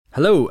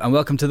Hello and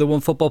welcome to the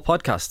One Football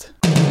Podcast.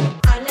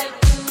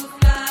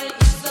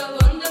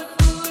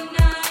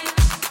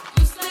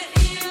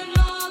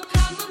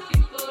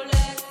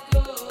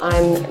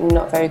 I'm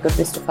not very good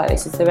with stuff like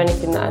this. Is there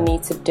anything that I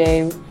need to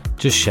do?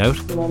 Just shout.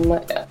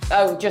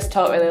 Just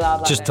talk really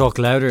loud. Just talk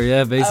louder,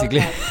 yeah, basically.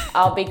 Okay.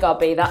 I'll be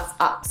gobby, that's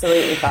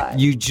absolutely fine.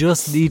 You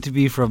just need to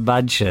be from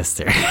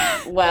Manchester.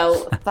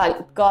 Well,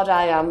 thank God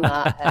I am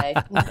that, hey.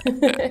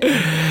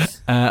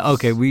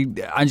 Okay,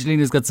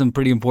 Angelina's got some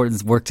pretty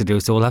important work to do,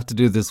 so we'll have to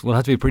do this. We'll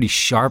have to be pretty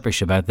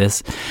sharpish about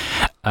this.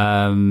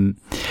 We'll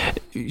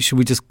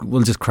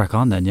just crack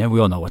on then, yeah? We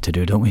all know what to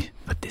do, don't we?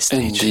 At this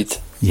stage. Indeed.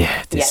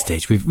 Yeah, at this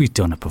stage. We've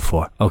done it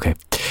before. Okay.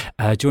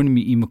 Joining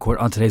me, Ian McCourt,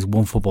 on today's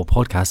One Football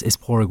Podcast is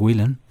Padraig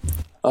Whelan.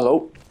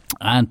 Hello.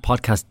 And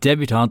podcast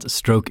debutant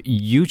stroke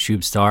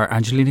YouTube star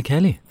Angelina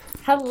Kelly.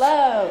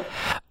 Hello.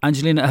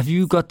 Angelina, have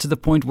you got to the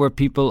point where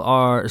people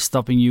are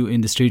stopping you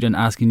in the street and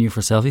asking you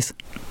for selfies?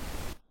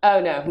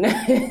 Oh, no.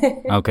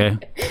 Okay.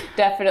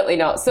 Definitely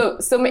not. So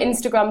some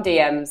Instagram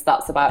DMs,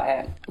 that's about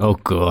it. Oh,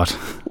 God.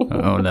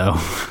 Oh,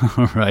 no.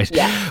 All right.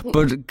 Yeah.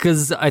 But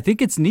because I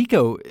think it's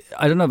Nico.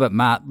 I don't know about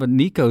Matt, but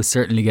Nico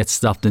certainly gets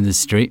stopped in the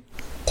street.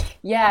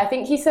 Yeah, I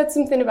think he said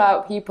something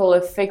about people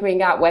are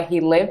figuring out where he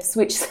lives,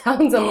 which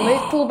sounds a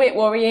little bit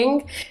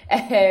worrying.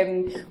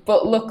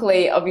 But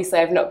luckily, obviously,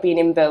 I've not been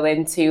in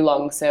Berlin too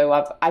long, so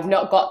I've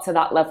not got to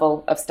that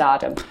level of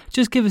stardom.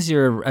 Just give us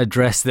your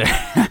address there.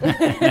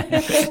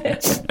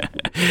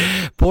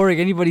 Padraig,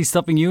 anybody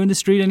stopping you in the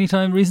street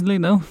anytime recently?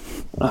 No?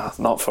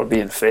 Not for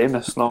being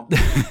famous, no.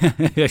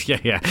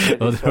 yeah.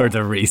 Other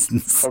the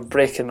reasons. For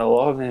breaking the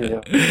law, maybe.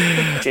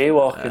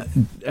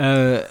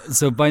 Jaywalking.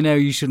 So by now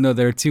you should know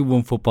there are two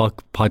One Football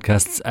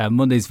podcasts.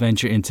 Monday's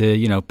venture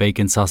into,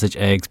 bacon, sausage,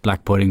 eggs,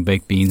 black pudding,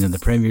 baked beans in the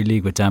Premier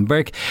League with Dan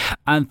Burke.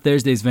 And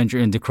Thursday's venture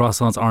into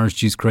croissants, orange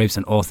juice, grapes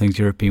and all things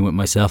European with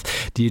myself.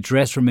 The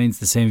address remains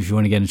the same if you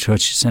want to get in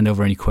touch. Send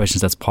over any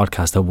questions. That's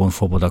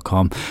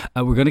podcast@onefootball.com.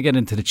 We're going to get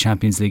into the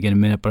Champions League in a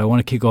minute, but I want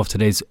to kick off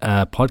today's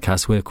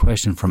podcast with a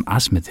question from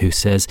Asmith, who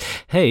says,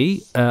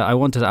 hey, I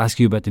wanted to ask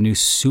you about the new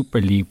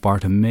Super League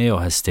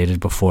Bartomeu has stated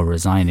before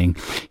resigning.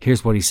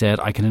 Here's what he said.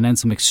 I can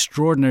announce some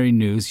extraordinary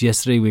news.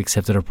 Yesterday we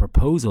accepted a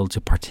proposal to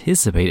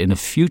participate in a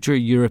future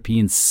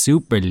European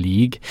Super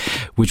League,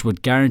 which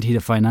would guarantee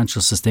the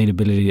financial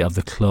sustainability of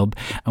the club,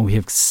 and we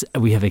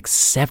have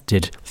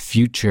accepted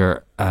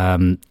future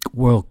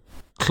World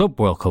Cup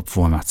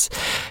formats.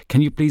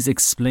 Can you please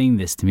explain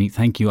this to me?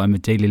 Thank you. I'm a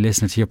daily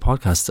listener to your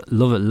podcast.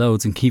 Love it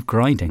loads and keep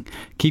grinding.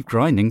 Keep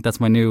grinding. That's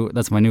my new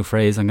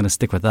phrase. I'm going to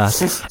stick with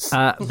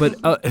that.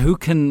 But who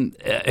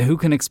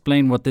can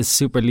explain what this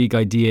Super League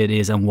idea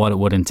is and what it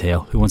would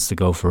entail? Who wants to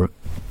go for it?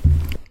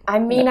 I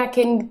mean, I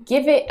can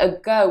give it a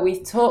go.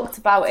 We've talked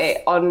about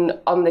it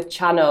on the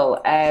channel.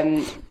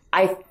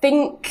 I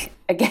think,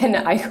 again,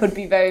 I could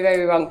be very,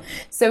 very wrong.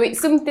 So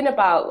it's something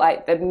about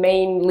like the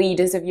main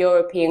leaders of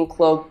European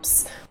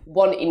clubs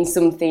wanting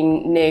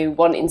something new,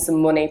 wanting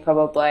some money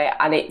probably.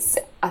 And it's,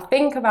 I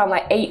think, around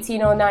like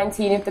 18 or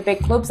 19 of the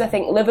big clubs. I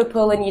think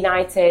Liverpool and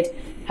United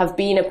have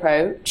been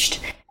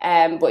approached.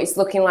 But it's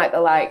looking like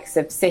the likes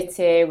of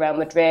City, Real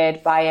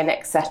Madrid, Bayern,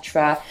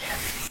 etc.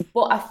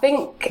 But I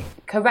think,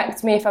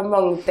 correct me if I'm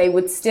wrong, they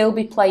would still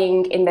be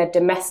playing in their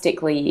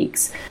domestic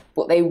leagues,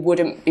 but they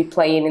wouldn't be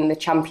playing in the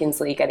Champions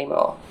League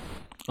anymore.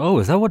 Oh,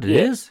 is that what it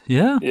is?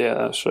 Yeah? Yeah,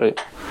 that's right.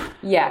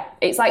 Yeah,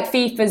 it's like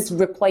FIFA's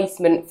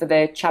replacement for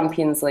the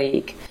Champions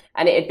League.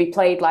 And it'd be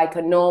played like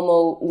a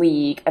normal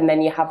league, and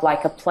then you have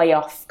like a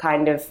playoff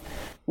kind of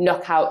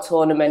knockout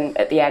tournament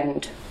at the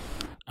end.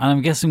 And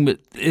I'm guessing,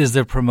 is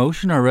there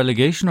promotion or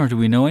relegation, or do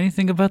we know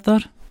anything about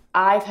that?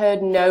 I've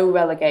heard no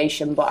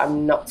relegation, but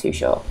I'm not too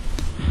sure.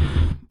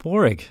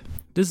 Padraig,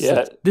 this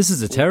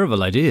is a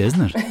terrible idea,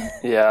 isn't it?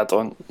 Yeah, I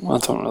don't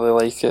really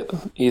like it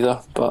either.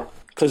 But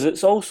because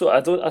it's also,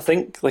 I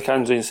think, like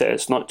Angelina said,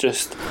 it's not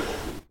just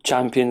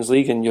Champions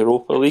League and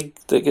Europa League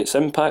that gets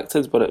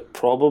impacted, but it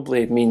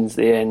probably means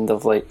the end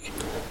of like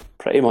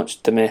pretty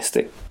much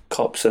domestic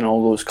cups in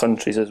all those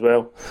countries as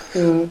well.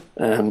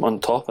 On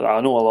top of that,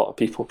 I know a lot of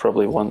people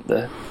probably want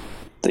the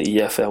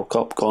EFL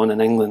Cup gone in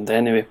England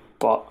anyway,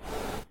 but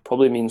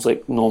probably means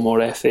like no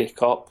more FA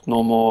Cup,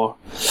 no more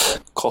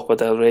Copa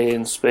del Rey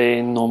in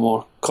Spain, no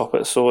more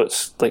Copa. So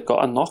it's like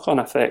got a knock-on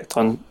effect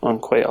on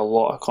quite a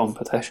lot of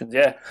competitions.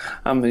 Yeah,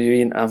 I'm with you,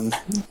 Ian. I'm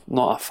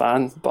not a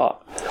fan,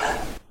 but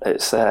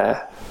it's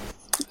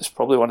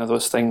probably one of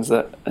those things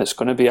that it's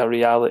going to be a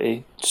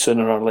reality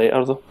sooner or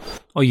later, though.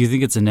 Oh, you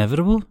think it's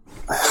inevitable?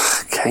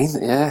 Kind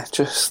of, yeah.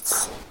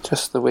 Just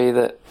the way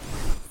that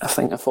I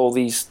think if all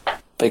these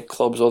big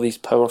clubs, all these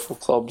powerful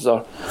clubs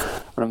are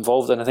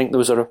involved, and I think there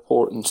was a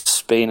report in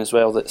Spain as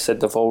well that said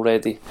they've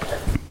already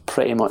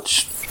pretty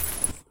much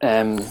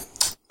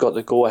got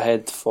the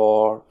go-ahead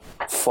for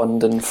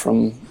funding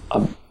from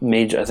a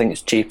major, I think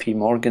it's JP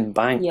Morgan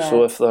Bank. Yeah.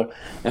 So if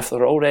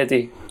they're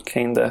already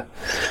kind of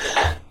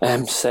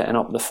setting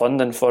up the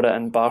funding for it,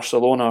 and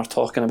Barcelona are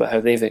talking about how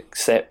they've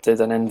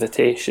accepted an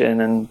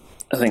invitation, and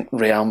I think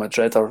Real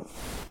Madrid are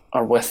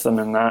with them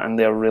in that, and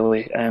they're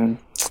really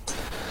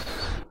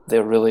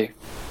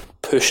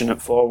pushing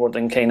it forward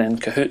and kind of in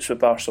cahoots with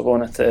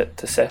Barcelona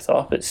to set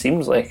up. It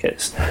seems like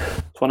it's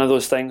one of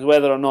those things,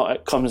 whether or not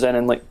it comes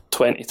in like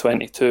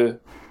 2022,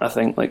 I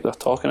think, like they're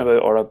talking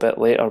about, or a bit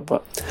later.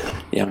 But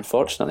yeah,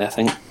 unfortunately, I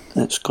think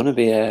it's going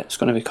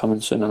to be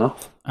coming soon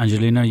enough.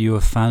 Angelina, are you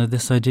a fan of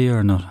this idea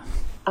or not?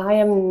 I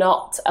am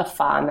not a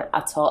fan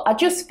at all. I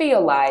just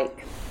feel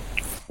like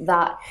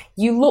that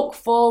you look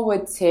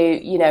forward to,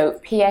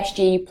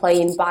 PSG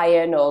playing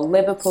Bayern or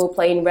Liverpool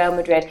playing Real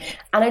Madrid,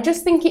 and I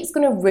just think it's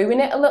going to ruin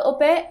it a little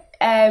bit,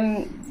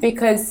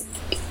 because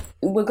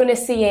we're going to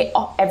see it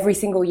every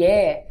single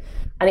year.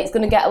 And it's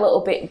going to get a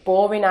little bit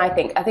boring, I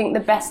think. I think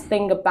the best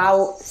thing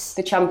about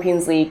the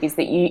Champions League is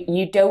that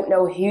you don't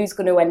know who's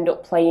going to end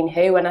up playing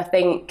who. And I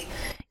think,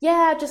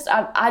 I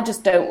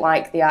just don't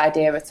like the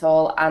idea at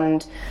all.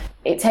 And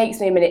it takes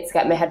me a minute to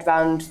get my head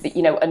around,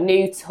 a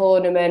new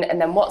tournament. And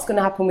then what's going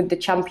to happen with the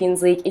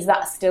Champions League? Is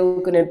that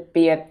still going to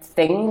be a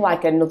thing,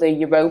 like another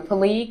Europa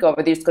League? Or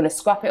are they just going to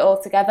scrap it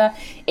all together?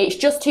 It's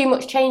just too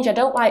much change. I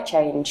don't like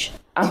change.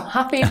 I'm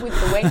happy with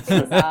the way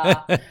things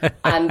are,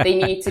 and they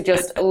need to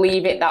just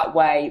leave it that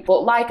way.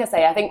 But like I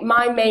say, I think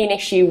my main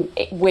issue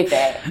with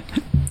it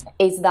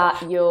is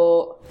that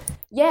you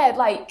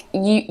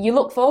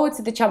look forward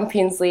to the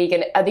Champions League,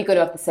 and are they going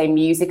to have the same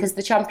music as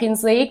the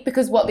Champions League?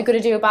 Because what they're going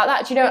to do about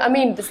that? Do you know what I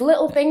mean? There's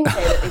little things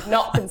here that they've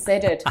not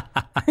considered.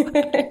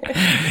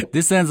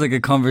 This sounds like a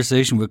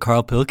conversation with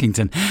Carl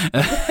Pilkington.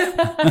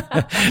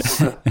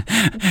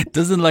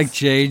 Doesn't like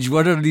change.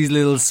 What are these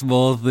little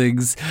small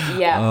things?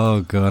 Yeah.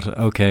 Oh God.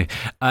 Okay.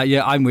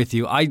 I'm with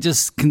you. I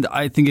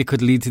think it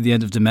could lead to the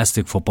end of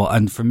domestic football,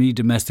 and for me,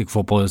 domestic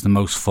football is the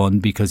most fun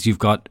because you've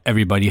got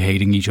everybody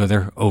hating each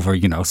other over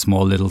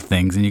small little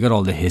things, and you got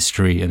all the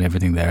history and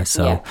everything there.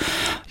 So,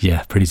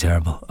 yeah pretty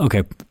terrible.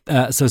 Okay.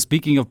 So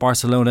speaking of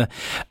Barcelona,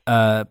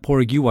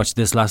 Padraig, you watched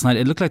this last night.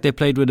 It looked like they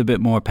played with a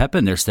bit more pep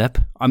in their step.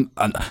 I'm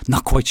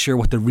not quite sure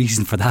what the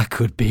reason for that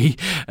could be.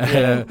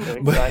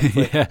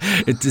 Exactly.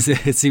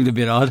 It seemed a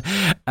bit odd.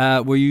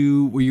 Were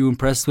you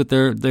impressed with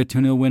their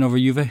 2-0 win over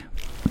Juve?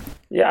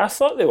 Yeah, I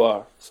thought they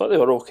were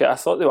okay. I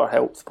thought they were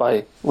helped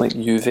by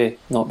Juve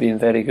not being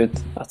very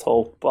good at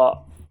all.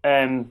 But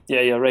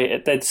you're right.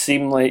 It did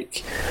seem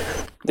like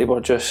they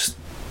were just,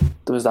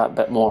 there was that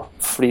bit more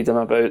freedom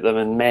about them,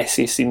 and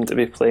Messi seemed to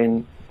be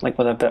playing with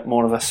a bit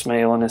more of a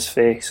smile on his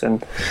face,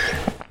 and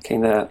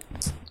kind of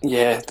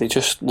they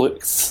just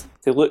looked.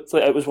 They looked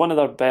like it was one of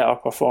their better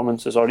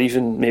performances, or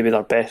even maybe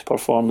their best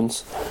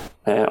performance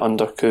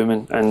under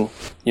Koeman. And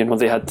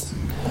they had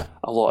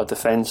a lot of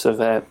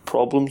defensive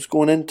problems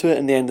going into it,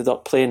 and they ended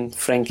up playing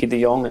Frenkie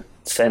de Jong at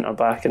centre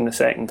back in the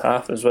second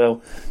half as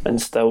well,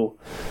 and still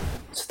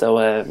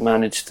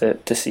managed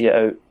to see it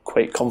out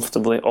quite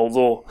comfortably.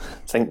 Although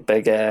I think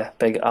big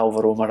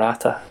Alvaro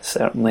Morata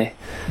certainly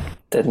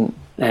didn't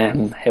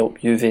help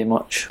Juve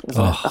much.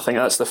 I think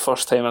that's the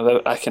first time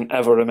I can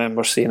ever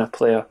remember seeing a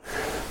player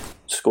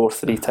score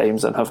 3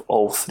 times and have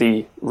all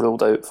 3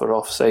 ruled out for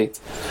offside.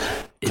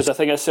 Because I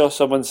think I saw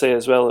someone say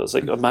as well, it was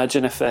like,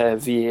 imagine if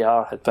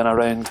VAR had been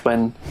around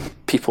when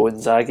Pippo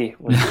Inzaghi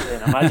was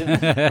playing.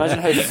 Imagine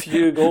how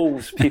few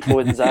goals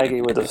Pippo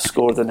Inzaghi would have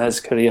scored in his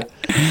career.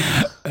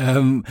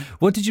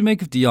 What did you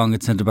make of De Jong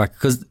at centre back?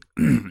 Because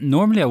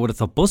normally I would have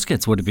thought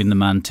Busquets would have been the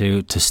man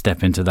to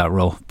step into that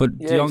role, but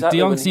De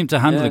Jong seemed to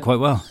handle it quite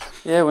well.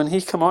 Yeah, when he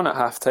came on at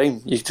half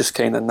time, you just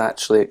kind of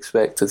naturally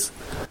expected,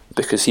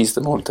 because he's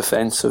the more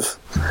defensive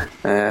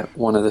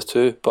one of the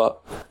two. But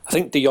I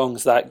think De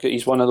Jong's that good.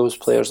 He's one of those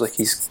players,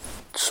 he's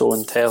so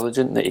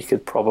intelligent that he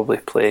could probably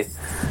play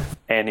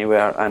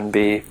anywhere and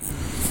be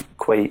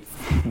quite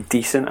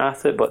decent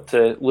at it. But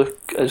to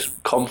look as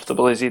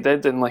comfortable as he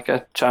did in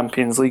a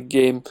Champions League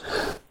game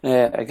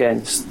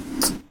against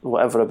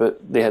whatever, about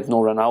they had no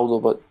Ronaldo,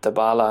 but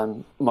Dybala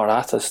and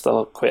Morata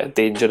still quite a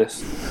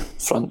dangerous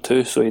front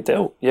two. So he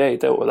dealt with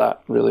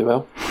that really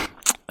well.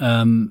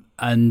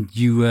 And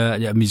you,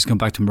 I'm just going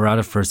back to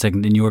Morata for a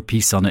second. In your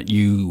piece on it,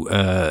 you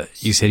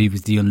said he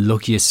was the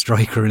unluckiest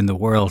striker in the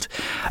world.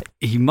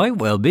 He might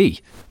well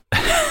be.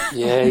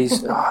 Yeah,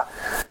 he's. You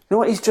know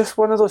what? He's just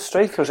one of those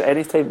strikers.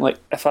 Anytime,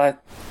 if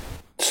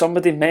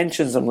somebody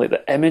mentions him,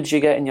 the image you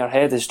get in your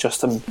head is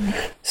just him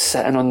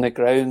sitting on the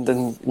ground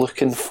and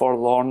looking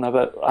forlorn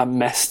about a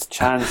missed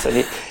chance,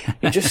 and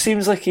he just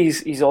seems like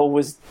he's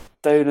always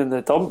down in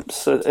the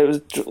dumps. It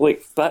was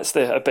that's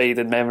the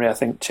abiding memory I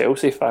think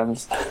Chelsea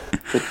fans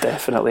would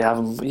definitely have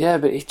him. Yeah,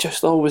 but he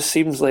just always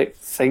seems like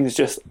things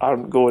just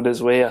aren't going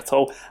his way at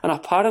all. And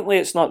apparently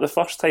it's not the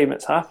first time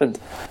it's happened.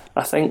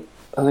 I think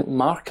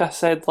Marca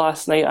said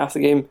last night after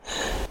the game,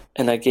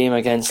 in a game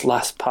against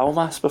Las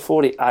Palmas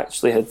before, he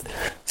actually had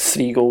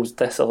 3 goals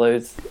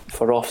disallowed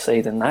for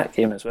offside in that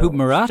game as well. Who,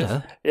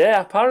 Morata?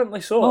 Yeah, apparently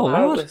so. Oh,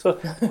 apparently so.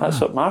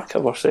 That's what Marca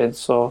were saying.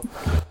 So,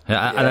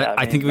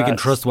 I think we can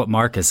trust what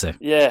Marca say.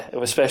 Yeah,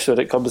 especially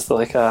when it comes to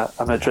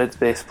a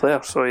Madrid-based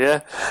player. So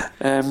yeah,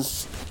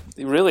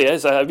 he really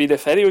is. I mean,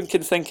 if anyone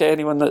can think of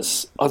anyone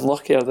that's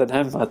unluckier than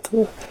him,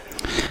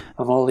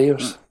 I'm all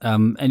ears.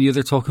 Any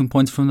other talking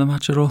points from the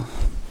match at all?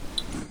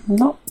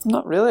 Not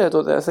really. I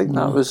don't. I think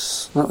that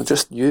was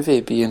just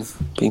Juve being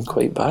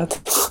quite bad.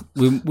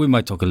 We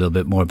might talk a little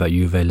bit more about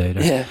Juve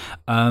later. Yeah.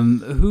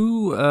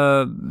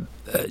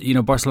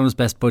 Barcelona's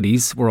best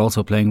buddies were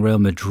also playing Real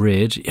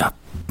Madrid. Yeah,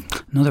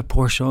 another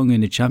poor showing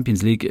in the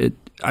Champions League.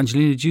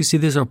 Angelina, did you see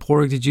this, or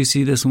Padraig, did you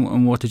see this,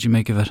 and what did you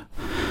make of it?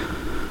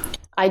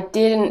 I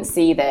didn't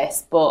see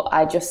this, but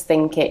I just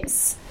think it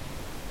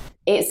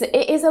is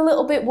a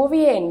little bit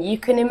worrying. You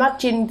can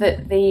imagine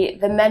that the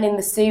men in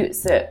the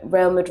suits at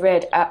Real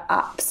Madrid are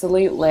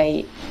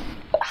absolutely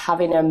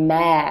having a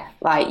mare.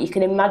 Like, you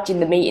can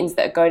imagine the meetings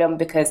that are going on,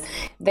 because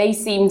they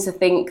seem to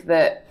think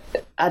that,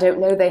 I don't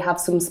know, they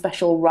have some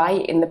special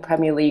right in the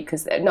Premier League,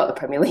 because not the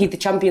Premier League, the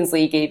Champions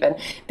League even,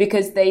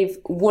 because they've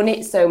won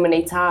it so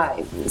many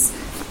times.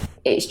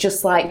 It's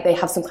just like they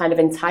have some kind of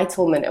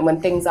entitlement, and when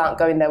things aren't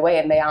going their way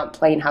and they aren't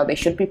playing how they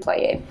should be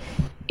playing,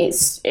 it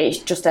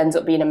just ends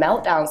up being a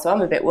meltdown. So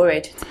I'm a bit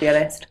worried, to be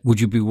honest. Would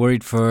you be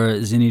worried for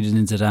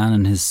Zinedine Zidane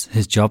and his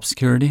job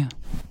security?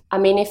 I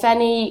mean, if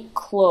any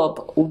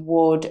club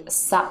would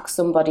sack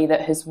somebody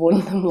that has won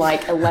them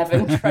like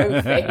 11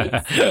 trophies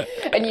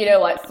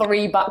and, like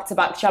 3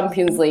 back-to-back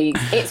Champions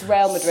Leagues, it's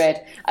Real Madrid.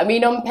 I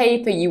mean, on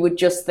paper, you would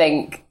just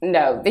think,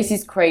 no, this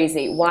is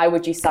crazy. Why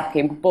would you sack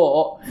him?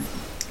 But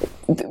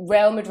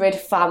Real Madrid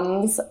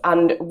fans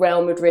and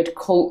Real Madrid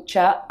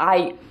culture,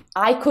 I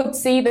could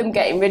see them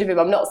getting rid of him.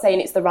 I'm not saying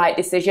it's the right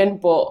decision,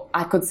 but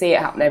I could see it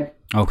happening.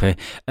 Okay.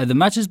 The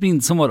match has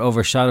been somewhat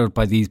overshadowed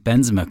by these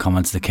Benzema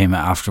comments that came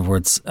out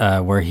afterwards,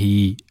 where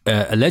he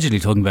allegedly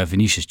talking about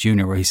Vinicius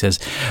Jr., where he says,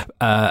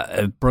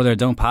 brother,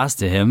 don't pass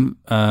to him.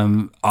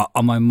 On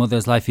my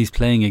mother's life, he's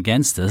playing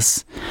against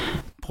us.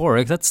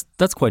 Padraig,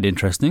 that's quite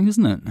interesting,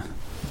 isn't it?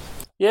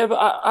 Yeah, but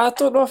I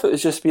don't know if it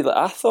was just me. Like,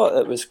 I thought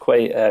it was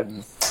quite a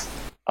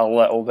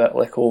little bit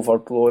like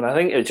overblown. I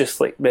think it was just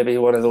like maybe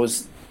one of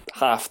those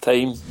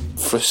half-time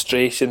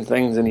frustration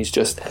things, and he's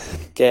just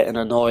getting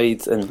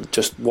annoyed and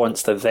just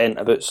wants to vent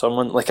about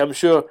someone. Like, I'm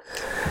sure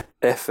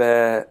if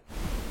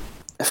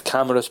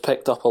cameras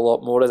picked up a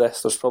lot more of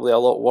this, there's probably a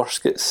lot worse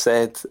gets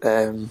said.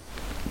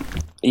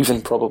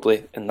 Even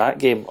probably in that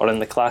game or in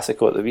the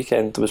Clásico at the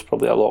weekend, there was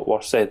probably a lot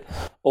worse said.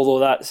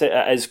 Although it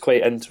is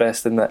quite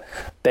interesting that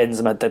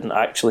Benzema didn't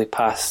actually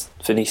pass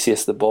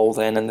Vinicius the ball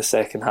then in the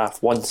second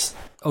half once.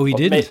 Oh, he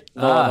didn't?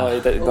 No,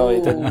 he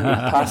didn't. He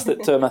passed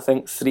it to him, I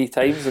think, 3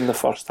 times in the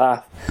first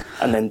half,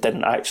 and then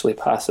didn't actually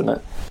pass him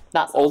it.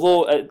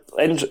 Although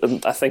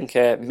I think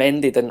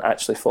Mendy didn't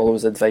actually follow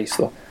his advice,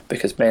 though,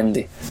 because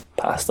Mendy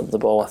passed him the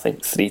ball, I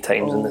think, 3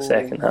 times in the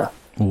second half.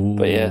 Ooh.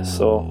 But yeah,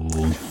 so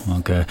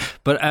okay.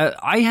 But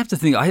I have to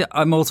think,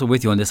 I'm also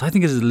with you on this. I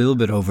think it is a little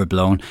bit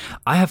overblown.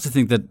 I have to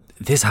think that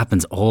this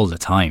happens all the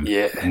time.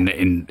 Yeah.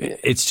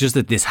 It's just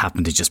that this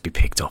happened to just be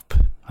picked up.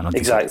 I don't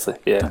exactly.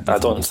 I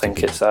don't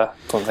think it's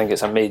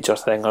a major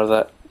thing, or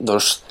that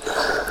there's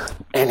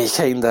any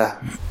kind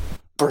of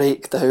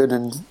breakdown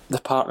in the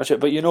partnership.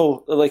 But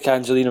like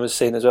Angelina was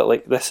saying as well,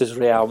 like, this is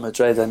Real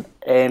Madrid, and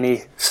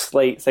any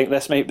slight thing,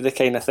 this might be the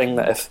kind of thing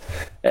that if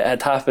it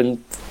had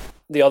happened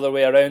the other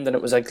way around and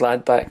it was a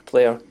Gladbach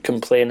player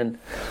complaining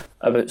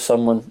about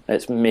someone,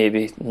 it's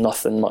maybe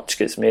nothing much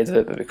gets made of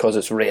it, but because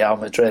it's Real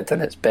Madrid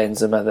and it's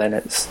Benzema, then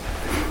it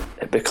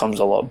becomes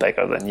a lot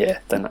bigger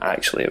than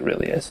actually it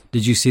really is.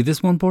 Did you see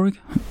this one, Padraig?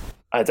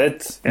 I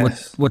did,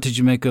 yes. What did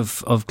you make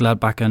of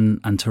Gladbach and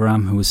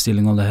Thuram, who was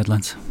stealing all the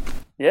headlines?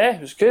 Yeah,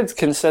 it was good,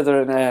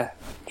 considering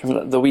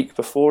the week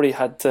before he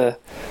had to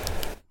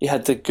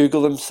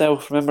Google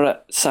himself, remember,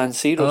 at San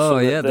Siro? Oh,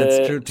 yeah,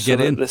 that's true, to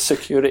get in. The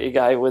security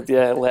guy would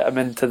let him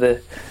into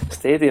the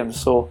stadium,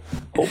 so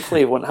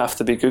hopefully he won't have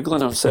to be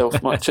Googling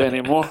himself much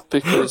anymore,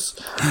 because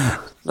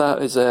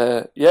that is,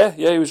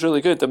 he was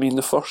really good. I mean,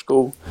 the first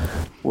goal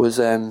was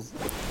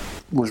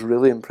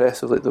really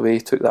impressive, like the way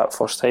he took that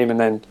first time, and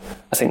then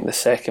I think the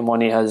second one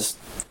he has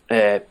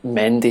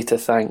Mendy to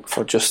thank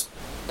for just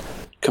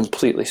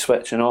completely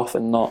switching off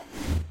and not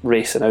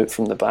racing out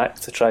from the back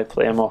to try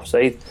play him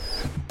offside.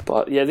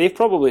 But yeah, they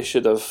probably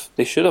should have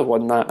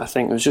won that. I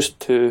think it was just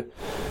two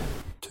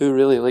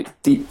really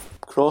like deep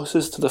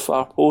crosses to the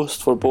far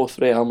post for both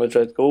Real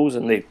Madrid goals,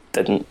 and they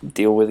didn't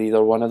deal with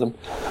either one of them.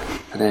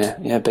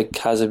 And big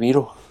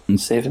Casemiro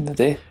saving the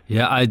day.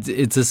 Yeah,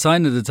 it's a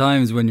sign of the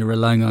times when you're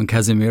relying on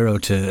Casemiro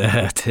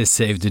to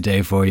save the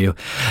day for you.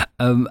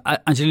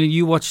 Angelina,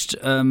 you watched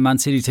Man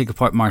City take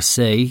apart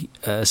Marseille.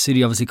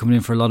 City obviously coming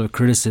in for a lot of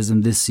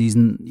criticism this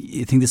season.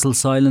 You think this will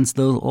silence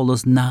all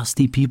those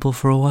nasty people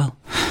for a while?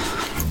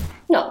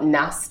 Not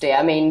nasty.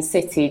 I mean,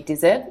 City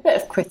deserve a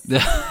bit of criticism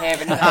here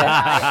and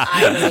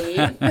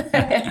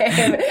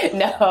there.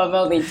 No, I'm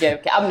only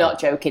joking. I'm not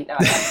joking. No,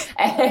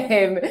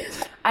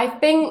 I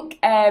think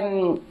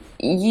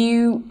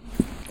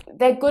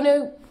they're going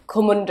to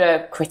come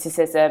under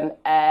criticism,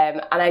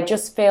 and I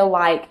just feel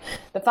like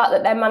the fact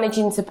that they're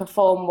managing to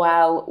perform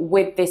well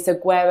with this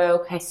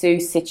Aguero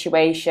Jesus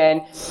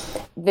situation,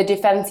 the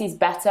defence is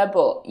better,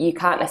 but you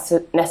can't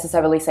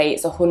necessarily say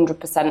it's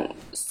 100%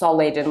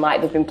 solid and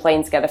like they've been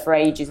playing together for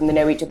ages and they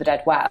know each other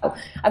dead well.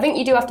 I think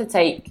you do have to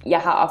take your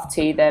hat off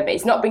to them.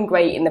 It's not been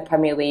great in the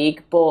Premier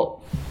League, but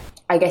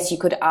I guess you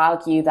could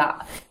argue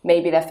that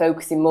maybe they're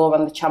focusing more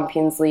on the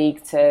Champions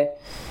League to,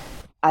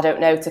 I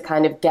don't know, to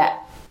kind of get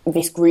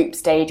this group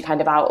stage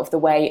kind of out of the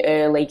way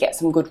early, get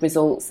some good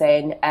results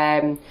in.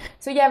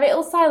 So yeah,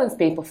 it'll silence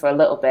people for a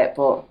little bit,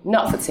 but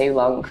not for too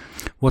long.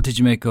 What did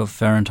you make of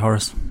Ferran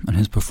Torres and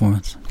his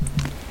performance?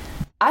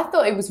 I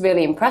thought it was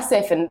really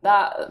impressive, and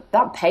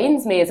that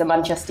pains me as a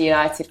Manchester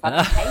United fan.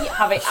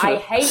 I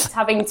hate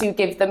having to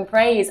give them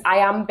praise. I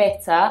am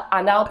bitter,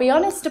 and I'll be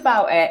honest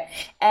about it.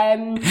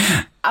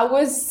 I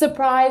was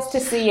surprised to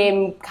see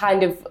him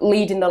kind of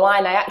leading the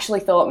line. I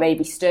actually thought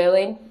maybe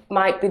Sterling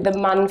might be the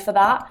man for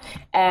that.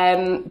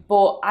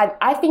 But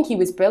I think he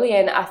was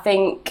brilliant. I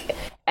think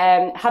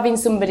having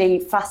somebody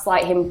fast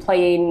like him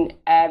playing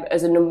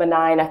as a number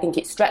 9, I think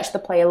it stretched the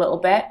play a little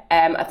bit.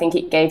 I think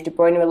it gave De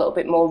Bruyne a little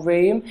bit more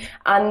room.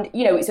 And,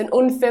 you know, it's an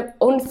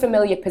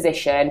unfamiliar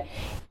position.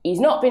 He's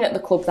not been at the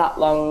club that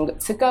long.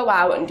 To go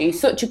out and do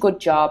such a good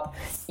job,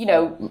 you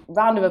know,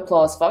 round of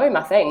applause for him,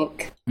 I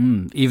think.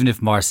 Even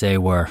if Marseille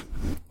were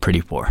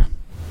pretty poor.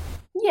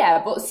 Yeah,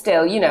 but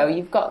still, you know,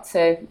 you've got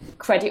to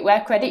credit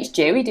where credit's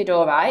due. He did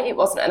all right. It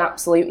wasn't an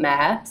absolute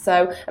mare.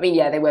 So, I mean,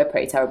 yeah, they were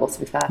pretty terrible, to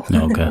be fair.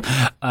 Okay.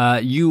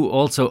 You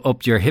also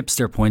upped your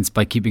hipster points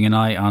by keeping an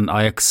eye on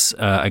Ajax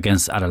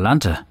against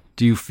Atalanta.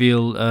 Do you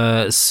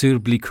feel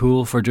suitably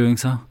cool for doing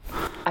so?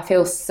 I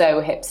feel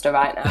so hipster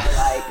right now.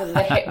 Like, the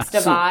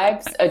hipster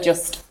vibes are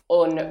just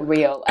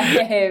unreal.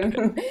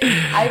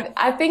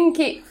 I think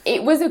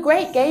it was a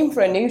great game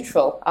for a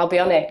neutral, I'll be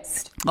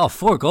honest. Oh,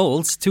 4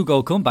 goals,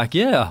 2-goal comeback.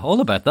 Yeah,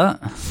 all about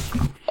that.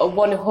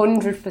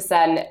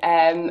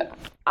 100%.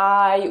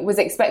 I was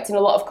expecting a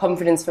lot of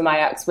confidence from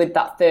Ajax with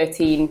that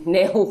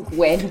 13-0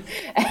 win,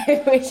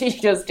 which is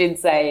just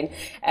insane.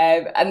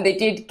 And they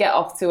did get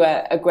off to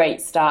a great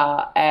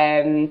start.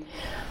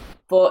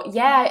 But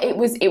yeah, it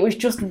was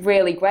just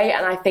really great.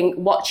 And I think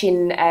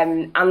watching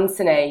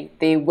Anthony,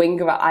 the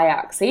winger at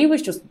Ajax, he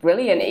was just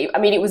brilliant. I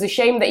mean, it was a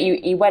shame that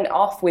he went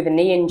off with a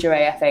knee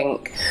injury, I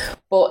think.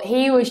 But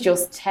he was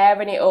just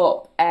tearing it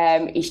up.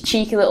 His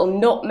cheeky little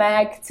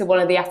nutmeg to one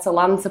of the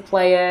Atalanta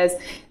players.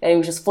 Then he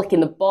was just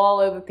flicking the ball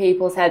over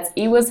people's heads.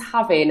 He was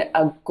having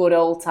a good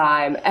old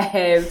time.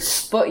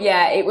 But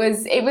yeah, it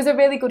was a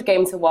really good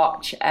game to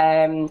watch.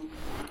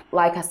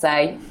 Like I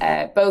say,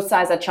 both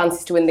sides had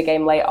chances to win the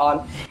game late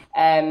on,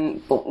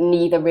 but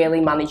neither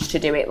really managed to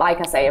do it. Like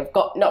I say, I've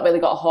not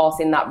really got a horse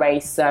in that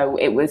race, so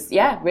it was,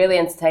 really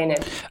entertaining.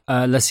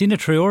 Lassina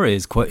Traore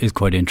is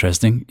quite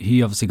interesting.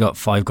 He obviously got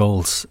 5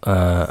 goals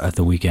at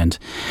the weekend,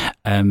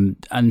 and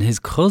his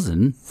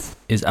cousin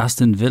is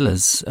Aston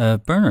Villa's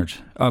Bertrand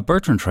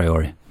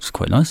Traore. It's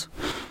quite nice.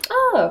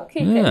 Oh,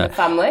 keeping the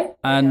family.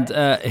 And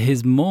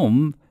his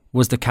mum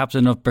was the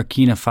captain of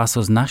Burkina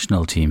Faso's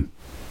national team.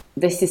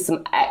 This is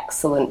some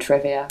excellent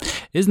trivia.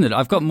 Isn't it?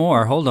 I've got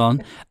more. Hold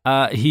on.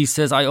 He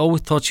says, I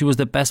always thought she was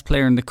the best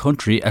player in the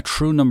country, a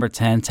true number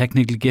 10,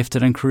 technically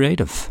gifted and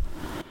creative.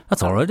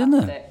 That's all right, isn't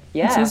it?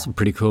 Yeah. This is a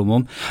pretty cool,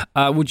 Mum.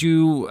 Would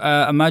you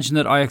imagine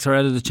that Ajax are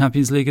out of the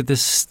Champions League at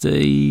this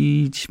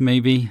stage?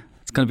 Maybe.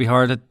 It's going to be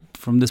hard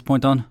from this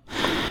point on?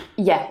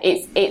 Yeah,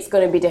 it's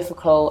going to be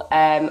difficult.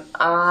 I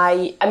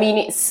mean,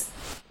 it's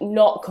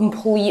not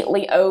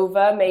completely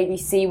over. Maybe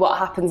see what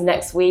happens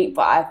next week,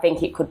 but I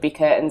think it could be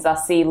curtains. I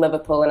see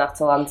Liverpool and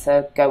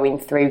Atalanta going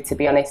through, to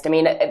be honest. I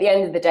mean, at the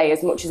end of the day,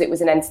 as much as it was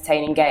an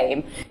entertaining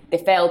game, they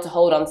failed to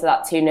hold on to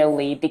that 2-0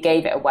 lead. They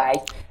gave it away.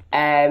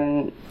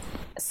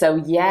 So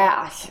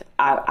yeah,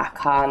 I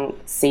can't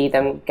see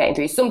them getting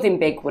through. Something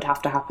big would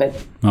have to happen.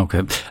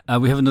 Okay.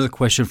 We have another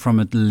question from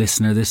a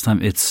listener. This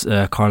time it's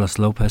Carlos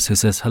Lopez, who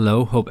says,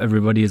 hello, hope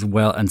everybody is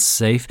well and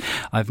safe.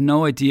 I have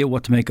no idea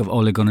what to make of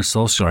Ole Gunnar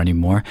Solskjaer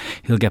anymore.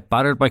 He'll get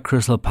battered by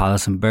Crystal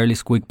Palace and barely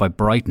squeaked by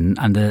Brighton,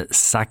 and the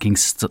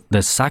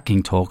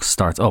sacking talk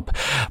starts up.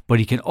 But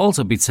he can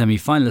also beat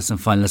semi-finalists and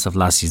finalists of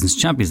last season's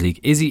Champions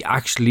League. Is he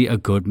actually a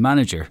good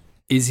manager?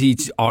 Is he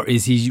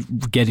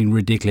getting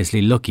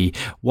ridiculously lucky?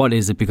 What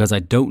is it? Because I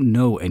don't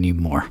know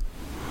anymore.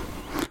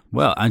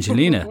 Well,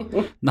 Angelina,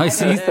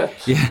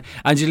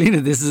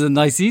 Angelina, this is a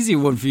nice easy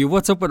one for you.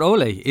 What's up with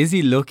Ole? Is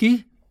he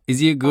lucky? Is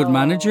he a good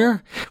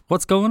manager?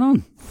 What's going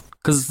on?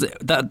 Because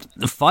that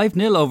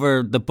 5-0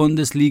 over the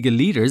Bundesliga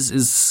leaders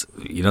is,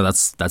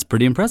 that's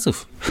pretty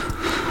impressive.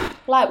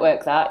 Light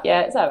work, that.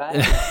 Yeah, it's all right.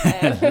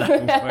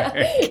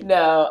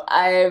 No,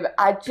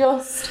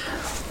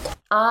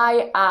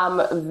 I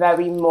am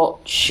very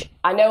much...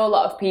 I know a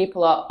lot of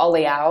people are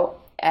Ollie out.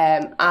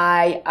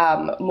 I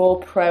am more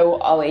pro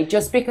Ollie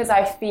just because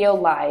I feel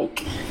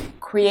like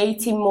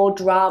creating more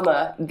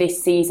drama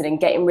this season and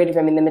getting rid of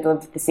him in the middle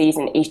of the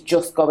season is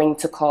just going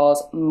to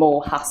cause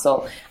more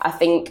hassle. I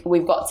think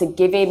we've got to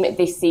give him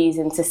this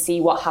season to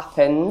see what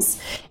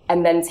happens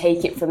and then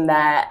take it from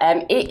there.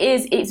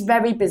 It's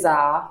very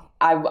bizarre.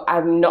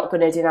 I'm not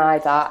going to deny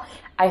that.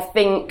 I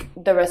think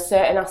there are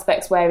certain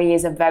aspects where he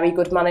is a very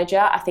good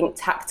manager. I think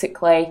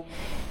tactically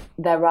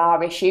there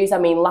are issues. I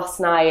mean, last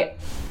night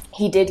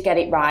he did get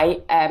it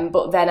right,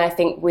 but then I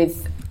think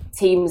with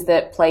teams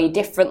that play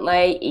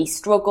differently, he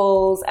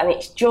struggles, and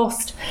it's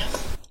just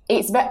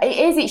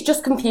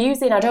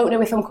confusing. I don't know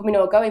if I'm coming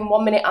or going.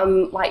 1 minute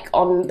I'm like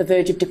on the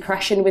verge of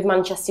depression with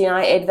Manchester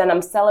United, then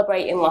I'm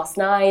celebrating last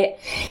night.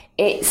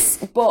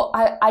 But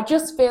I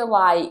just feel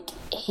like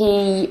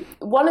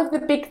one of the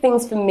big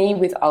things for me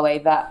with Ole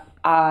that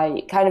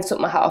I kind of took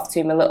my hat off to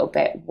him a little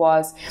bit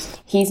was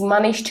he's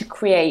managed to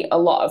create a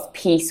lot of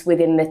peace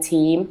within the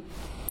team.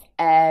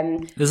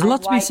 There's a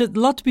lot to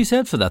be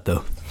said for that,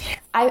 though.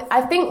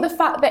 I think the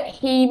fact that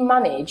he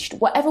managed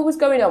whatever was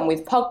going on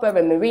with Pogba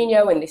and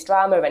Mourinho and this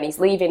drama, and he's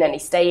leaving and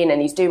he's staying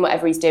and he's doing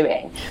whatever he's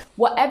doing,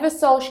 whatever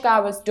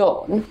Solskjaer has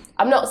done,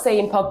 I'm not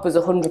saying Pogba's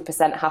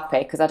 100% happy,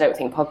 because I don't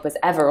think Pogba's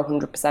ever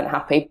 100%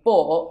 happy,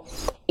 but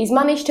he's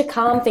managed to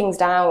calm things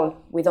down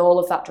with all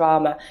of that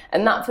drama,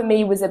 and that for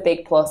me was a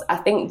big plus. I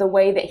think the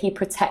way that he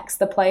protects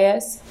the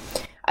players,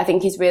 I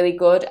think he's really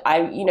good.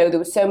 There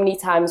were so many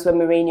times when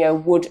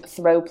Mourinho would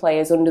throw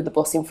players under the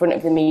bus in front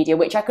of the media,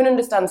 which I can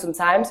understand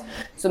sometimes.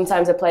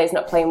 Sometimes a player's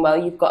not playing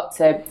well, you've got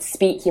to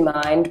speak your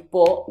mind.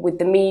 But with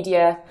the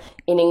media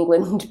in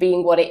England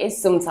being what it is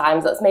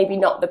sometimes, that's maybe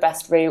not the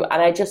best route.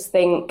 And I just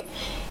think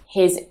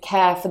his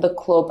care for the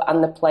club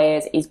and the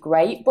players is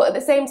great. But at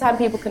the same time,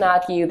 people can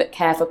argue that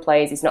care for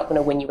players is not going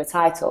to win you a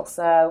title.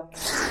 So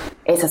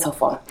it's a tough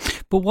one.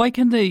 But why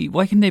can they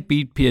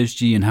beat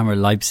PSG and hammer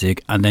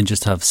Leipzig and then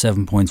just have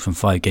 7 points from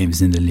 5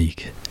 games in the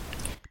league?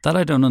 That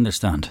I don't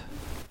understand.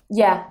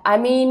 Yeah, I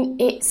mean,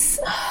 it's...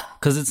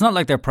 Because it's not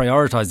like they're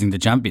prioritising the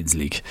Champions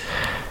League.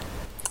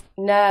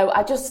 No,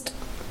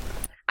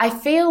 I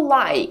feel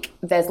like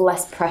there's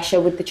less pressure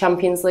with the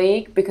Champions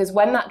League, because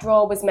when that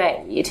draw was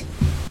made,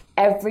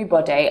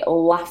 everybody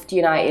laughed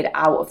United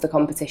out of the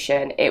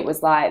competition. It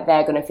was like,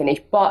 they're going to finish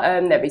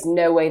bottom. There is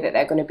no way that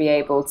they're going to be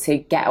able to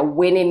get a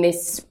win in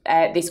this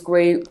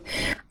group.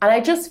 And I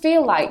just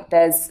feel like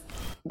there's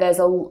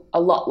a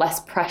lot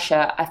less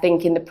pressure. I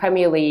think in the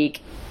Premier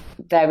League,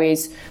 there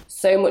is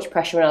so much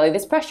pressure on Ole.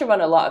 There's pressure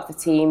on a lot of the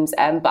teams,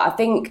 but I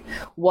think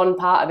one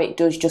part of it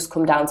does just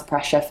come down to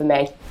pressure for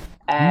me.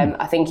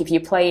 I think if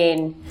you're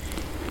playing...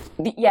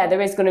 Yeah, there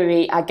is going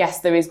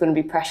to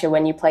be pressure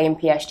when you play in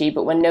PSG,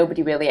 but when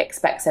nobody really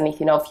expects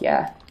anything of you,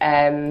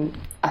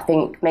 I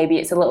think maybe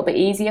it's a little bit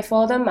easier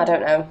for them. I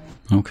don't know.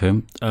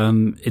 Okay.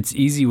 It's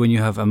easy when you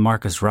have a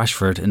Marcus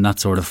Rashford in that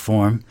sort of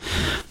form.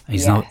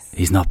 He's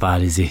not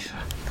bad, is he?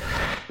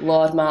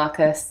 Lord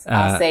Marcus,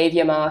 our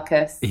saviour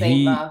Marcus,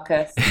 Saint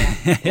Marcus.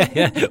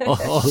 Yeah,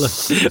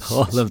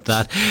 all of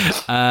that.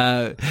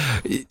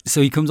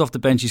 So he comes off the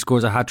bench, he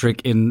scores a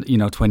hat-trick in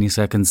 20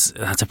 seconds.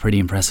 That's a pretty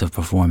impressive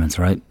performance,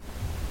 right?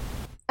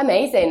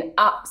 Amazing,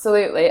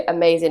 absolutely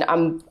amazing.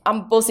 I'm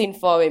buzzing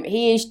for him.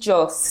 He is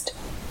just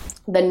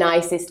the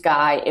nicest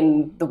guy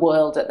in the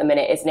world at the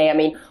minute, isn't he? I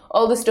mean,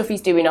 all the stuff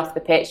he's doing off the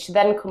pitch,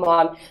 then come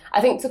on.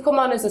 I think to come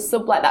on as a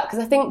sub like that,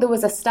 because I think there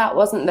was a stat,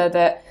 wasn't there,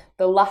 that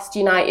the last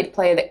United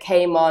player that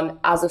came on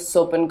as a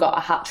sub and got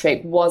a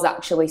hat-trick was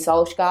actually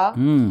Solskjaer.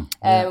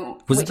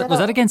 Was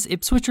that against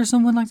Ipswich or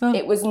someone like that?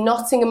 It was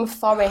Nottingham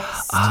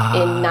Forest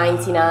in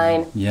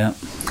 99. Yeah.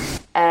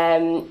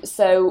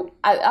 So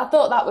I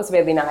thought that was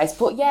really nice.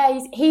 But yeah,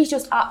 he's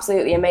just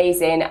absolutely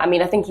amazing. I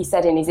mean, I think he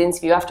said in his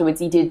interview afterwards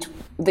he did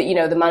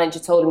that, the manager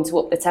told him to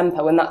up the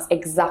tempo, and that's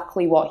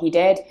exactly what he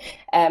did.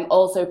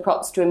 Also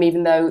props to him,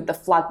 even though the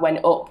flag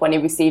went up when he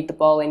received the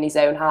ball in his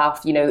own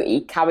half,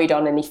 he carried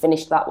on and he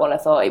finished that one. I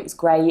thought it was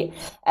great.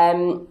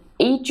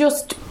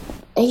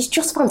 He's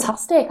just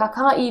fantastic. I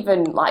can't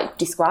even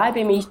describe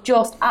him. He's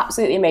just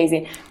absolutely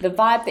amazing. The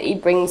vibe that he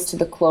brings to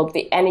the club,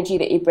 the energy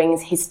that he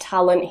brings, his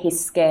talent,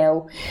 his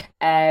skill,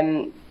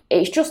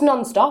 it's just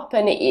non-stop,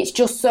 and it's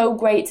just so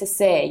great to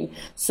see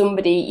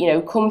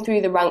somebody, come through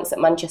the ranks at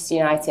Manchester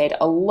United,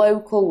 a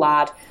local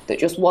lad that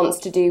just wants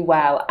to do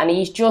well, and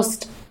he's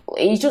just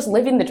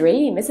living the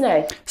dream, isn't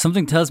he?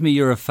 Something tells me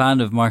you're a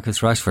fan of Marcus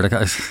Rashford.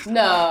 I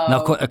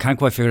can't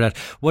quite figure it out.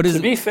 What is? To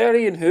be fair,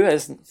 Ian, who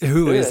isn't?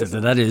 Who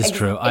isn't? That is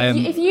true.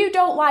 If you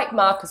don't like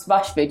Marcus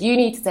Rashford, you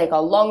need to take a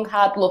long,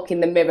 hard look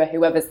in the mirror,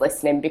 whoever's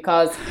listening,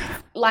 because,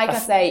 like I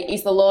say,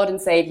 he's the Lord and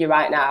Saviour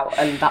right now,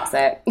 and that's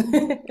it.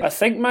 I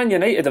think Man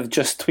United have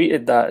just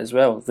tweeted that as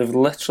well. They've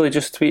literally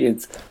just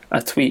tweeted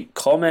a tweet.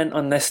 Comment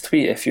on this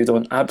tweet if you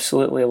don't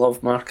absolutely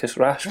love Marcus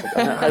Rashford,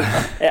 and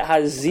it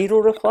has 0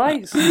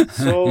 replies.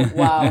 So.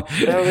 Wow,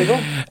 there we go.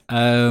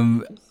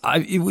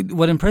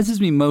 What impresses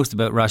me most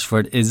about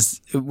Rashford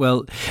is,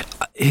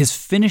 his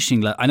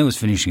finishing. I know his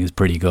finishing is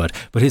pretty good,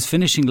 but his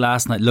finishing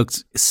last night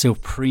looked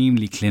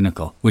supremely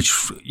clinical, which,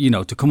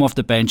 to come off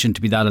the bench and to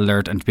be that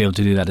alert and to be able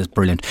to do that is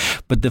brilliant.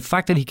 But the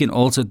fact that he can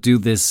also do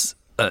this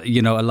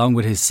along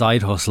with his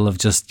side hustle of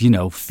just,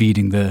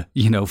 feeding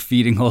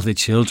all the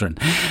children.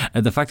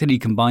 The fact that he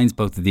combines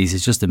both of these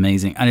is just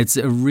amazing. And it's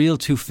a real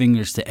two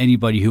fingers to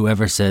anybody who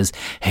ever says,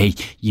 hey,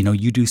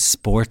 you do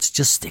sports,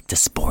 just stick to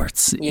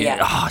sports.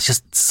 Yeah. It's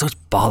just such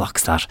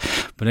bollocks that.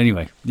 But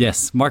anyway,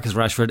 yes, Marcus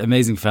Rashford,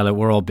 amazing fella.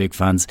 We're all big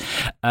fans.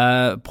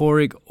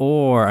 Padraig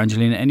or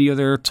Angelina, any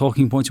other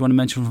talking points you want to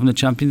mention from the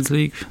Champions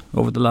League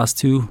over the last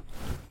two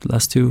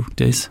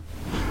days?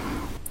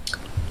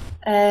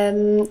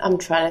 I'm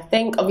trying to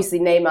think. Obviously,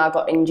 Neymar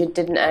got injured,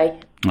 didn't he?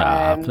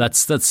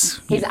 That's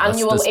his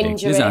annual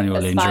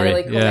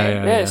injury.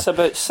 Yeah, it's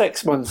about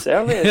 6 months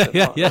earlier.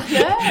 Yeah.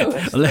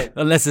 No.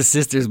 Unless his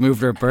sister's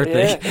moved her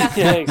birthday.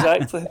 Yeah,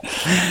 exactly.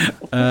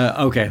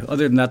 Okay.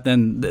 Other than that,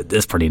 then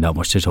there's pretty not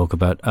much to talk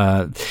about.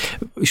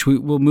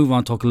 We'll move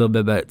on. Talk a little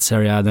bit about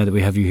Serie A now that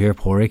we have you here,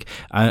 Padraig.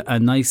 A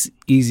nice,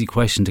 easy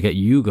question to get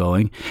you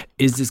going: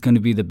 is this going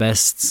to be the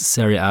best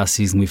Serie A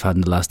season we've had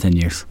in the last 10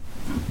 years?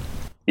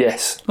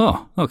 Yes.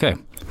 Oh, okay.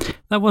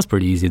 That was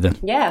pretty easy then.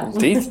 Yeah.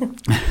 Indeed.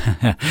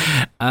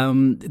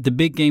 The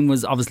big game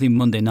was obviously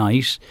Monday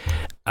night.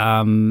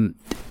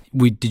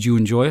 Did you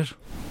enjoy it?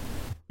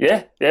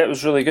 Yeah, it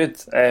was really good.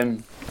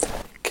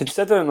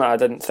 Considering that I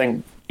didn't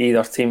think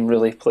either team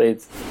really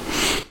played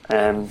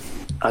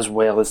as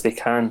well as they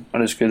can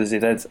or as good as they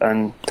did,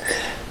 and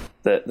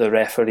the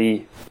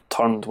referee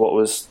turned what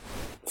was,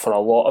 for a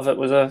lot of it,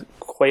 was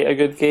quite a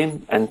good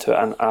game into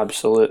an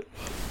absolute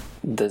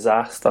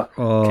disaster.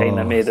 Kind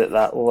of made it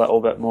that little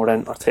bit more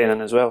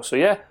entertaining as well. So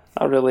yeah,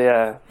 I really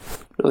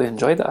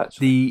enjoyed it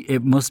actually.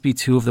 It must be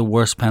two of the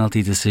worst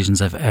penalty decisions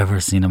I've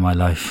ever seen in my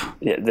life.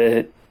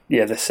 The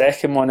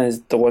second one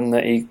is the one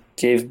that he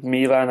gave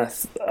Milan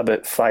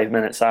about 5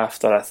 minutes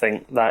after. I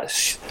think that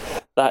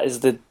is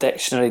the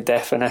dictionary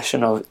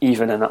definition of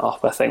evening it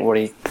up. I think where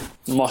he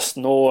must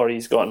know, or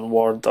he's gotten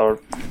word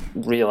or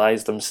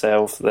realised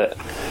himself that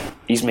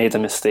he's made a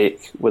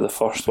mistake with the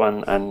first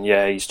one, and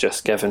he's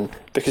just given,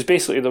 because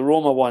basically the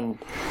Roma one,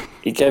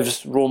 he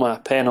gives Roma a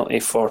penalty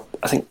for,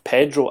 I think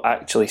Pedro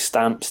actually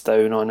stamps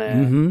down on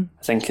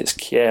I think it's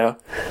Kier,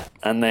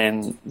 and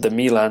then the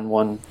Milan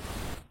one,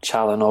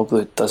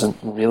 Çalhanoğlu doesn't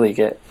really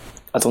get,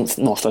 I don't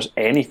know if there's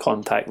any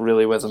contact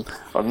really with him,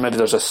 or maybe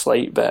there's a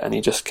slight bit and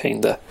he just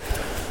kind of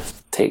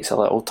takes a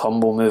little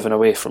tumble moving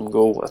away from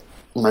goal.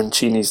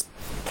 Mancini's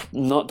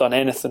not done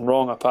anything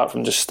wrong apart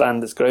from just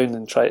stand his ground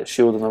and try to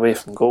shield him away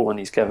from goal when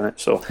he's given it.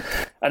 So,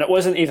 and it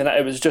wasn't even that,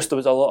 it was just, there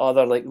was a lot of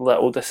other like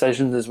little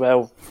decisions as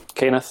well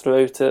kind of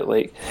throughout it.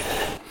 Like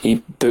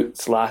he booked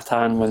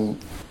Zlatan when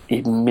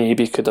he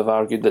maybe could have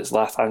argued that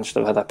Zlatan should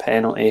have had a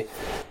penalty.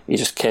 He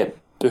just kept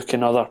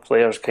booking other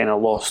players, kind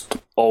of lost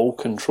all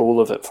control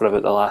of it for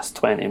about the last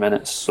 20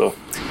 minutes. So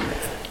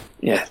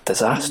yeah,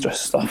 disastrous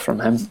stuff from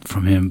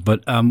him.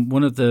 But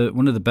one of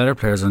the better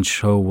players on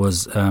show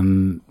was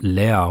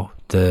Leao,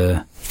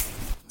 the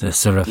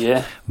sort of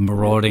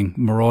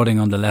marauding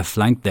on the left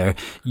flank there.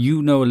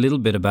 You know a little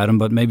bit about him,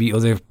 but maybe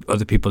other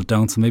people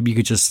don't. So maybe you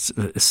could just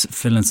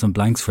fill in some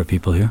blanks for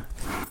people here.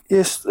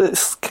 Yes,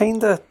 it's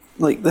kind of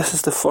like this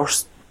is the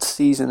first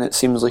season it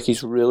seems like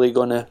he's really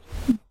going to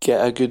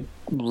get a good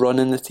run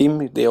in the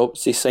team. They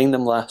obviously signed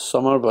him last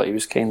summer, but he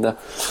was kind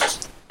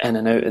of in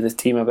and out of the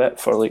team a bit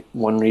for like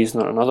one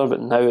reason or another.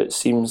 But now it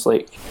seems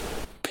like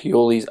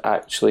Pioli's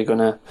actually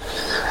gonna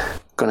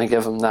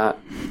give him that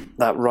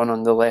run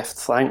on the left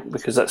flank,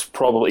 because that's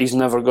probably, he's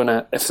never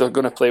gonna, if they're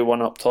gonna play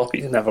one up top,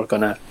 he's never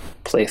gonna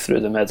play through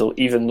the middle,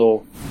 even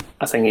though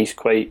I think he's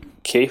quite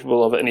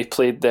capable of it, and he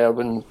played there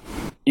when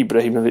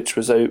Ibrahimovic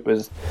was out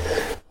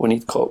when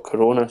he'd caught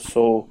Corona.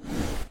 So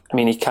I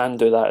mean, he can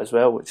do that as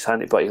well, which is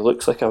handy, but he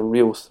looks like a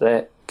real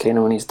threat kind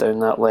of when he's down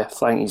that left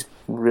flank. He's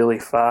really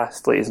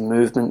fast, like his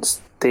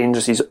movement's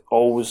dangerous. He's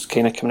always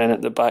kind of coming in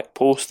at the back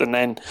post, and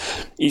then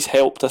he's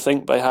helped, I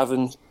think, by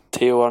having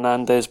Theo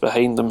Hernandez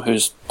behind him,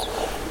 who's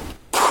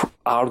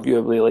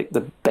arguably like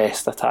the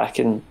best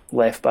attacking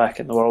left back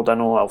in the world. I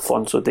know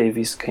Alphonso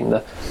Davies kind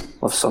of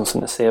have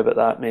something to say about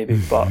that maybe,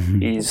 but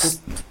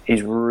he's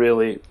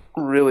really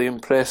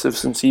impressive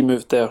since he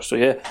moved there. So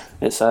yeah,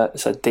 it's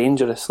a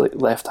dangerous like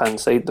left hand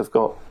side they've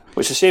got,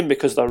 which is a shame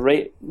because their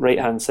right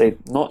hand side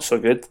not so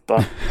good,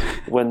 but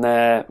when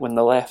the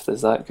left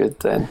is that good,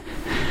 then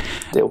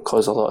they'll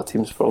cause a lot of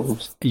teams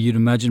problems. You'd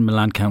imagine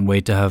Milan can't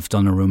wait to have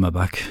Donnarumma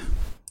back.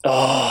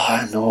 Oh,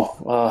 I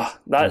know.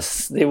 I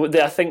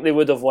think they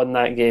would have won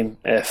that game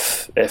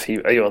if he.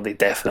 They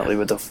definitely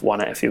would have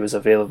won it if he was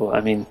available. I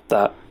mean,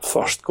 that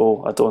first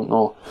goal, I don't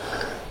know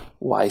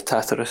why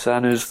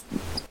Tatarusanu's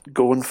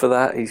going for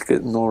that. He's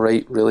got no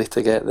right really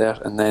to get there,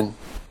 and then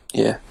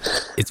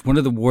it's one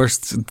of the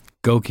worst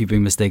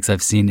goalkeeping mistakes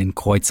I've seen in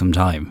quite some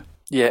time.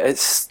 Yeah,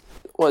 it's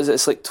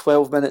like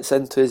 12 minutes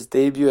into his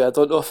debut. I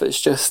don't know if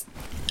it's just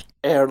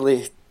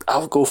early,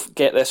 I'll go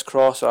get this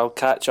cross, or I'll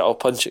catch it, I'll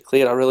punch it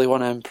clear, I really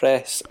want to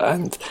impress,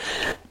 and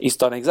he's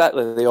done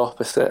exactly the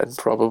opposite and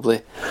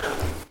probably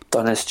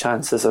done his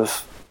chances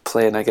of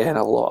playing again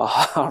a lot of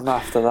harm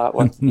after that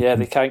one. Yeah,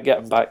 they can't get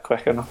him back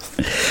quick enough.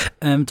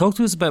 Talk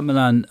to us about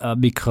Milan,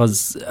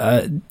 because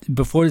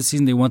before the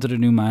season they wanted a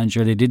new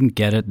manager. They didn't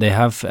get it. They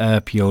have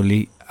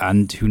Pioli,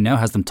 and who now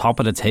has them top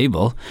of the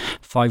table,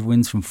 5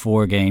 wins from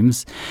 4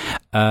 games.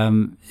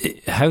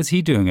 How's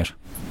he doing it?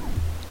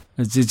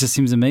 It just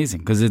seems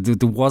amazing, because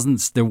there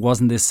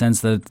wasn't this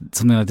sense that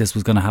something like this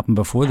was going to happen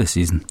before this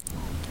season.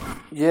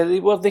 Yeah,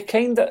 they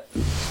kind of.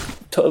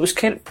 It was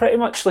kind of pretty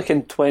much like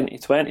in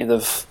 2020.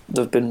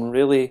 They've been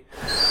really.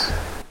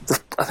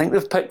 I think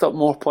they've picked up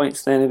more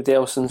points than anybody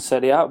else in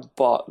Serie A,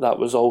 but that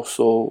was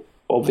also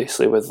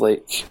obviously with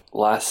like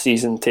last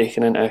season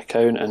taken into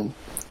account and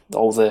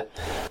all the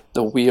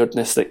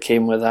weirdness that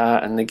came with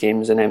that and the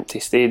games in empty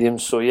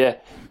stadiums. So yeah,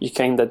 you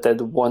kind of did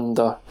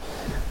wonder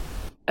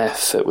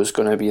if it was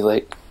going to be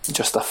like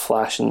just a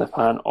flash in the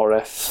pan, or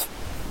if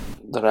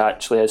there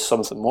actually is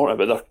something more to it.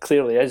 But there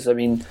clearly is. I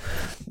mean,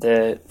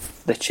 the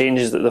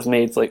changes that they've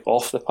made, like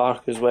off the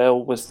park as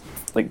well, with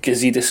like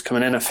Gazidis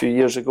coming in a few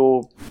years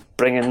ago,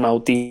 bringing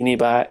Maldini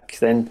back,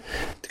 then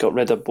they got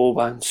rid of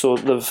Boban. So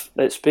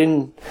it's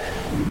been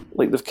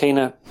like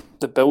the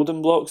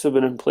building blocks have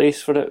been in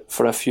place for it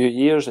for a few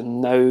years, and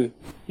now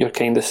you're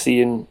kind of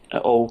seeing it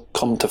all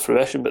come to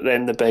fruition. But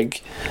then the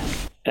big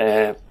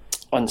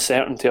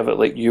uncertainty of it,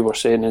 like you were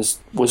saying,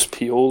 was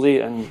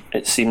Pioli, and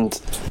it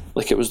seemed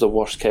like it was the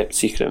worst kept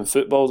secret in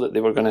football that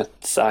they were going to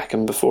sack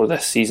him before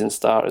this season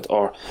started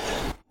or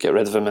get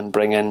rid of him and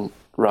bring in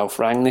Ralf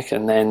Rangnick.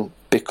 And then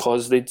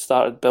because they'd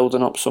started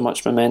building up so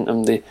much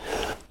momentum, they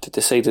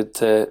decided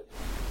to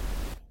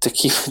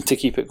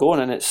keep it going.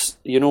 And it's,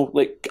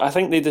 like, I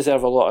think they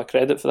deserve a lot of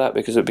credit for that,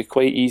 because it'd be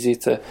quite easy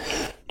to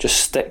just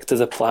stick to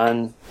the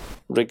plan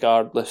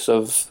regardless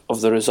of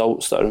the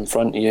results that are in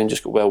front of you and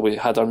just go, well, we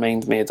had our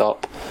mind made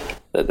up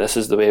that this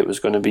is the way it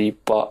was going to be.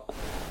 But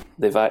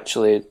they've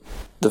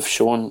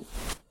shown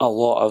a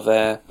lot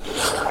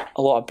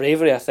of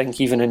bravery, I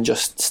think, even in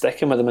just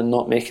sticking with them and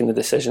not making the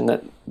decision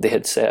that they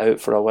had set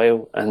out for a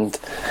while. And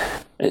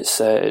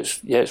it's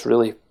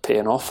really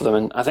paying off for them.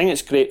 And I think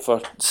it's great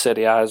for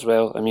Serie A as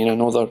well. I mean, I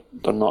know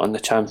they're not in the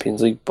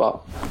Champions League,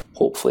 but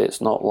hopefully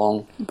it's not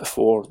long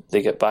before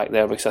they get back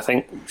there, because I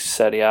think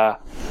Serie A,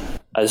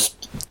 as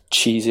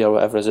cheesy or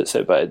whatever as it's,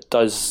 but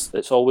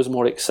it's always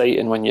more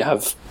exciting when you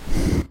have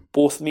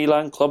both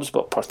Milan clubs,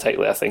 but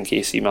particularly I think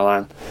AC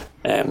Milan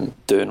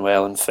doing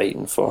well and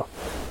fighting for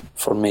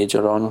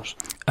major honours.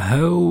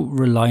 How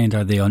reliant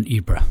are they on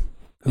Ibra?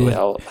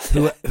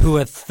 Who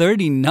at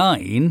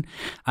 39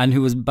 and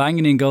who was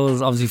banging in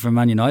goals obviously for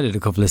Man United a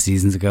couple of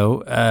seasons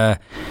ago,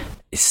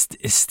 is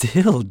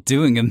still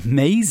doing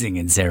amazing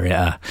in Serie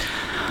A.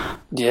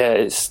 Yeah,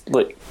 it's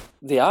like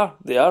they are.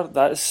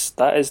 That's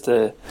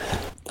the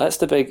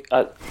big.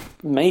 It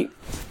might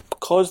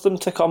cause them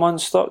to come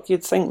unstuck,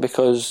 you'd think,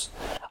 because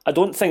I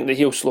don't think that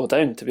he'll slow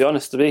down, to be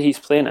honest. The way he's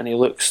playing, and he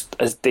looks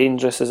as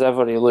dangerous as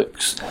ever. He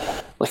looks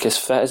like as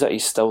fit as it.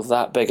 He's still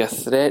that big a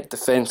threat.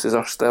 Defences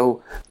are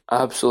still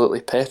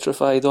absolutely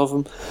petrified of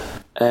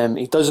him.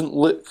 He doesn't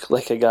look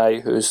like a guy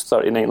who's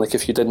 39. Like,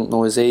 if you didn't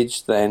know his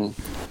age, then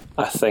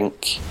I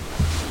think,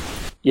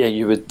 yeah,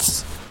 you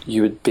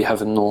would be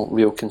having no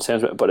real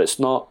concerns with it. But it's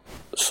not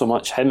so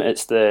much him,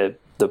 it's the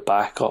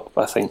backup,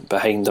 I think,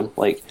 behind him.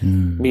 Like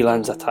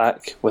Milan's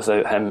attack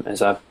without him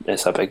is a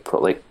big pro.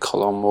 Like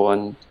Colombo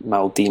and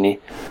Maldini.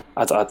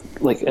 I'd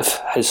like, if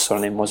his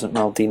surname wasn't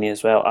Maldini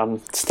as well,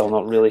 I'm still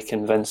not really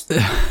convinced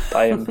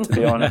by him, to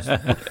be honest.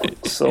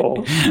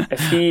 So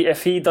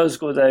if he does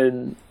go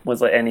down with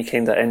like any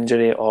kind of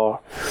injury, or,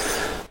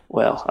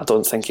 well, I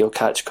don't think he'll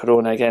catch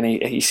Corona again.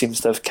 He seems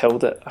to have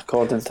killed it,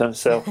 according to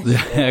himself.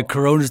 Yeah,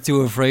 Corona's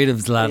too afraid of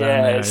Zlatan.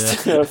 Yeah,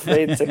 it's too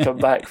afraid to come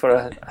back for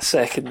a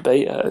second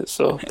bite at it.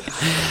 So,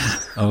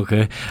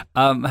 okay.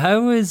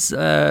 How is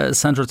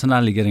Sandro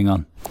Tonali getting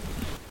on?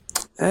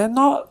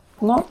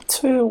 Not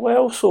too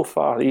well so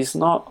far. He's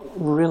not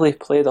really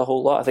played a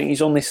whole lot. I think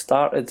he's only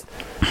started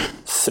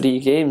 3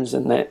 games,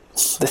 and the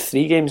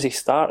 3 games he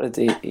started,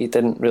 he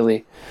didn't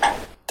really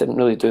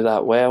do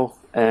that well.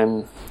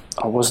 I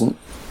wasn't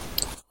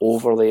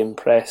overly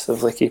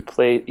impressive. Like,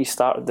 he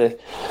started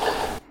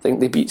I think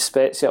they beat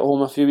Spezia at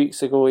home a few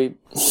weeks ago. He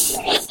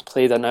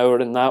played an hour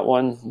in that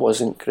one,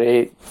 wasn't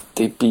great.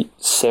 They beat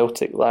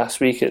Celtic last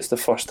week. It's the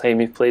first time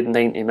he played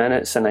 90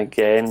 minutes, and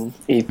again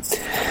he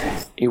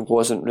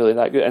wasn't really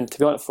that good. And to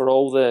be honest, for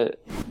all the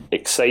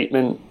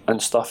excitement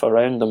and stuff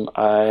around him,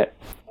 I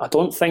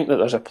don't think that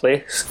there's a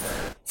place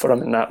for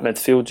him in that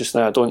midfield just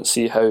now. I don't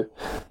see how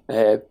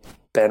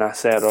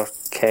Benacer or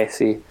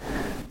Kessie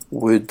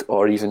would,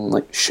 or even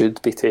like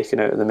should, be taken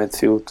out of the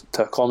midfield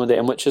to accommodate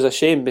him, which is a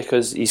shame,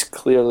 because he's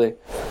clearly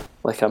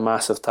like a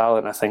massive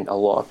talent. I think a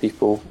lot of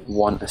people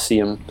want to see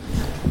him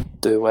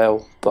do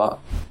well, but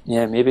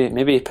yeah, maybe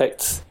he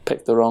picked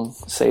the wrong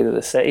side of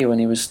the city when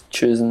he was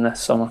choosing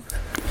this summer.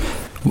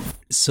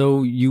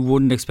 So you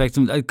wouldn't expect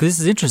him, because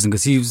this is interesting,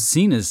 because he was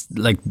seen as,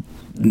 like,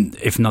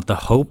 if not the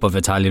hope of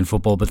Italian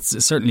football, but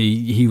certainly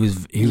he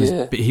was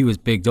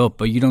bigged up.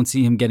 But you don't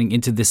see him getting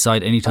into this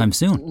side anytime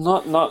soon.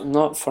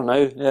 Not for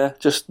now. Yeah,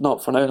 just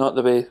not for now. Not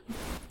the way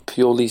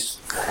Pioli's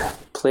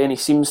playing, he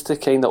seems to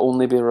kind of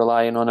only be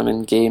relying on him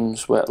in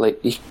games where,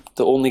 like,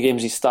 the only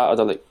games he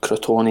started are like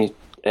Crotone,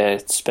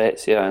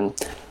 Spezia, and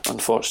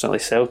unfortunately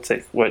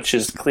Celtic, which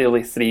is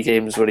clearly 3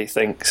 games where he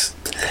thinks,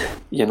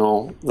 you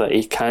know, that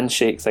he can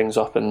shake things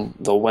up and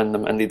they'll win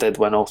them, and they did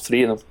win all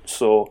 3 of them.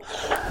 So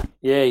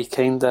yeah, he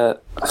kind of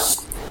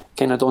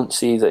don't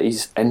see that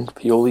he's in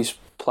Pioli's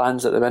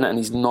plans at the minute, and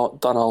he's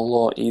not done a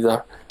lot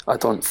either, I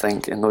don't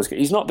think, in those games.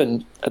 He's not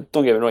been,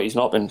 don't get me wrong, he's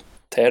not been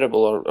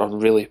terrible or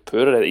really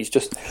poor at it. He's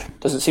just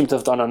doesn't seem to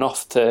have done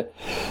enough to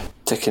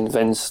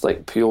convince,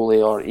 like,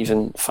 Pioli or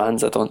even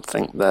fans, I don't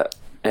think, that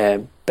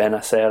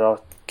Benacer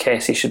or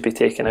Kessie should be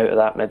taken out of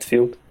that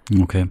midfield.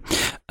 Okay.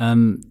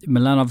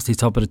 Milan obviously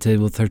top of the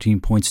table,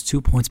 13 points, 2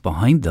 points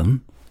behind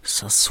them.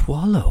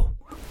 Sassuolo.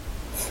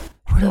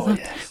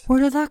 Where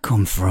did that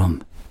come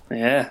from?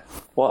 Yeah,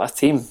 what a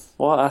team!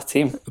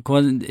 Go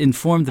on,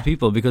 inform the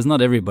people, because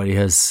not everybody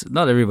has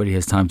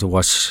time to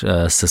watch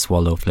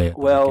Sassuolo play.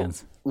 Well,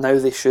 now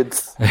they should.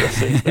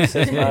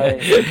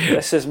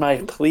 This is my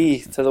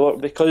plea to the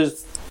world,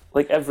 because,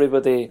 like,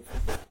 everybody,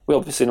 we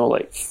obviously know,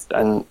 like,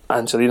 and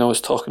Angelina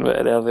was talking about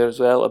it earlier as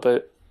well,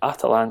 about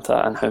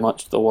Atalanta and how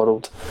much the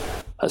world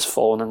has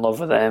fallen in love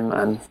with them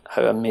and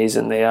how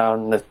amazing they are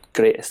and the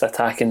greatest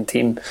attacking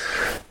team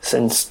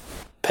since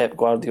Pep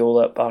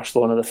Guardiola at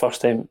Barcelona the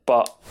first time.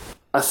 But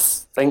I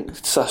think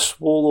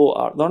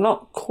Sassuolo they're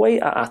not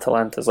quite at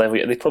Atalanta's level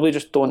yet. They probably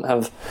just don't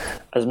have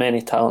as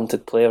many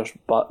talented players,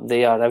 but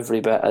they are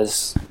every bit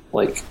as,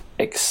 like,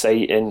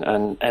 exciting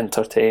and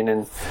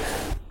entertaining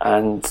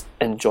and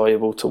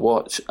enjoyable to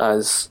watch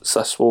as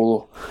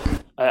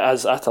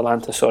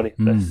Atalanta, sorry.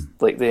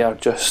 Like, they are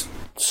just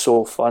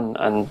so fun,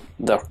 and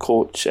their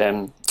coach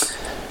De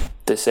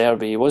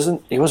Zerbi, he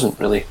wasn't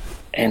really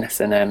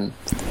anything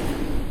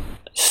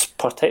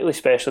particularly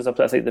special.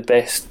 I think the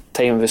best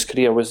time of his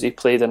career was he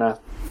played in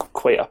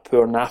quite a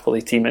poor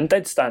Napoli team and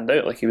did stand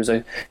out. Like, he was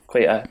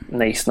quite a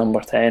nice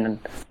number 10 and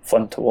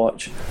fun to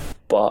watch.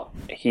 But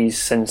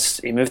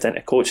since he moved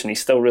into coaching, he's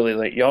still really,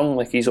 like, young.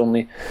 Like, he's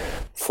only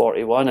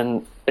 41,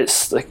 and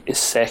it's like his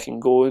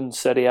second go in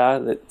Serie A.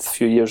 A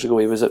few years ago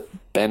he was at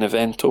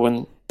Benevento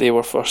when they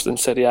were first in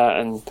Serie A,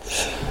 and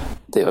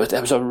it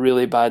was a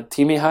really bad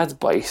team he had,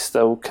 but he's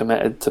still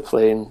committed to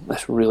playing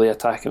this really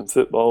attacking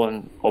football.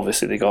 And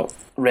obviously they got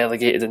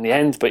relegated in the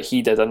end, but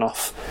he did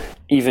enough,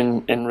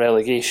 even in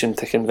relegation,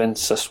 to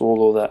convince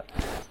Sassuolo that,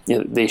 you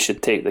know, they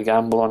should take the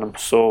gamble on him.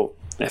 So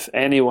if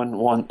anyone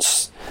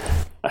wants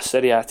a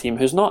Serie A team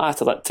who's not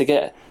Atalanta to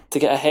get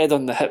ahead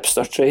on the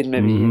hipster train,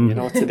 maybe, you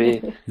know, to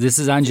be this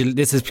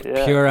is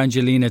pure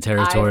Angelina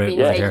territory.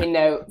 I've been taking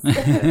notes.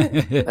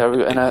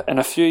 In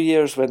a few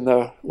years, when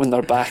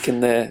they're back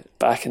in the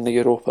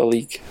Europa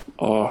League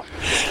or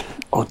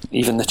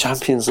even the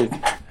Champions League,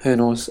 who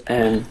knows?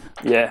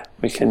 Yeah,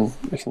 we can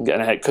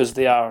get ahead, because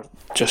they are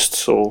just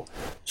so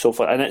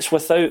fun, and it's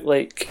without,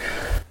 like,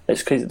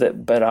 it's crazy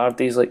that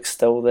Berardi's, like,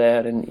 still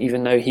there, and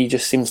even now he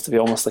just seems to be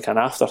almost like an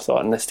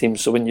afterthought in this team.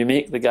 So when you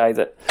make the guy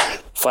that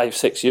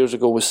 5-6 years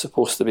ago was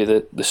supposed to be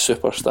the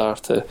superstar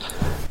to,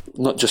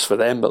 not just for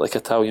them, but, like,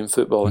 Italian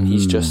football, and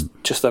he's just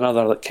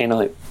another, like, kind of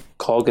like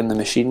cog in the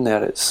machine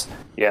there.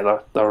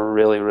 They're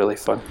really, really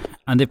fun.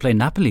 And they play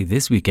Napoli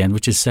this weekend,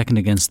 which is second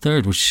against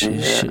third, which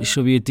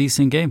should be a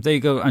decent game. There you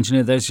go,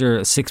 Angelina. There's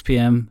your 6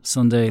 p.m.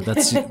 Sunday.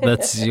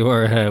 That's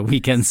your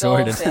weekend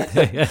sorted.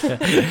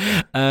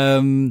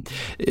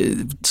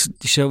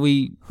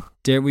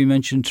 Dare we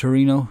mention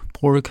Torino,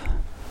 Padraig?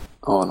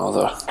 Oh no,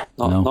 they're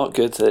not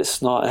good.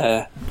 It's not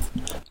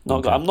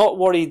good. I'm not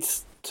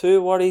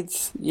too worried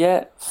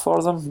yet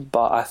for them,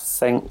 but I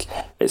think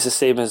it's the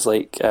same as,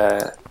 like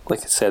I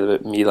said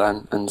about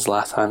Milan and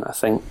Zlatan. I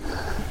think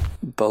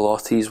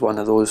Belotti's one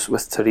of those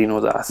with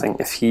Torino that I think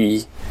if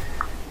he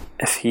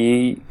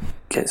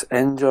gets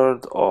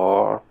injured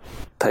or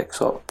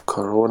picks up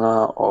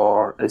corona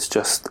or is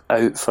just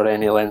out for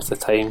any length of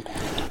time,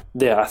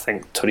 I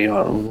think Torino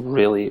are in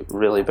really,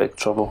 really big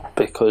trouble,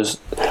 because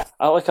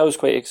I was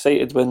quite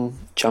excited when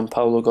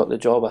Gianpaolo got the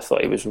job. I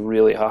thought he was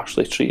really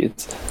harshly treated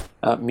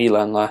at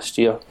Milan last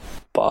year,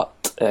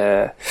 but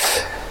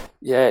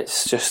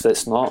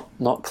it's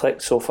not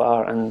clicked so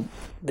far, and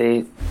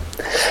they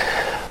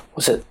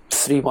was it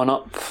 3-1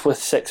 up with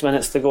 6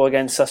 minutes to go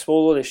against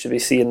Sassuolo. They should be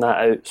seeing that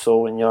out. So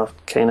when you're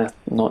kind of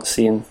not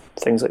seeing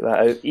things like that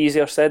out,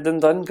 easier said than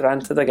done,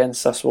 granted,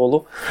 against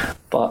Sassuolo,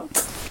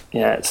 but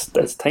yeah,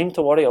 it's time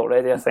to worry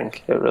already. I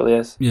think it really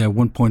is. Yeah,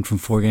 1 point from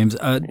 4 games.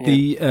 I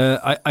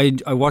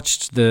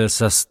watched the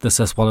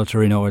Sassuolo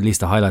Torino, or at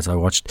least the highlights I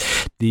watched.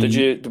 Did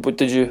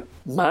you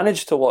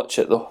manage to watch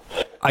it though?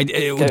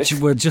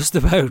 Well, just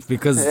about,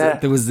 because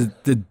there was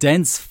the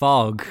dense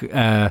fog,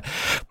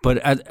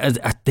 but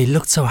they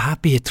looked so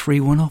happy at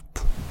 3-1 up.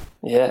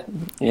 Yeah,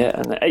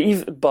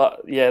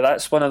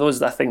 that's one of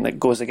those, I think, that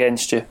goes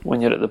against you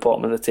when you're at the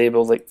bottom of the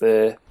table, like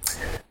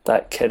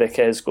that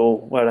Kirikez goal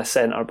where a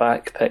centre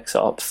back picks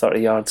it up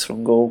 30 yards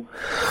from goal,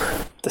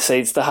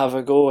 decides to have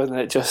a go, and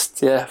it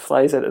just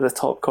flies into the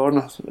top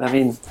corner. I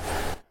mean,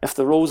 if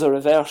the roles are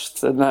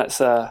reversed, then that's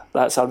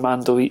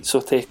Armando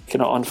Izzo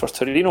taking it on for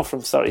Torino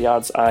from 30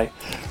 yards. I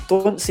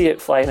don't see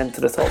it flying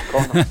into the top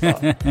corner.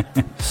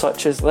 But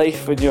such is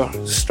life when you're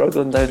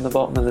struggling down the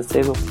bottom of the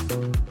table.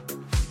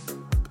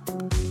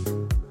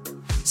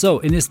 So,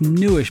 in this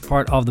newish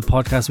part of the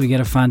podcast, we get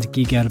a fan to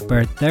geek out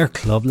about their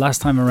club. Last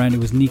time around, it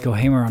was Nico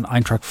Hamer on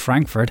Eintracht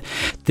Frankfurt.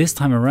 This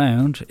time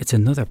around, it's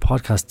another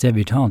podcast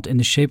debutant in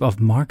the shape of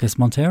Marcus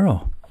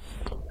Monteiro.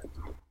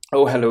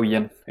 Oh, hello,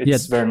 Ian.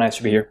 It's very nice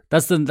to be here.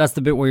 That's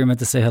the bit where you're meant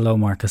to say hello,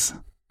 Marcus.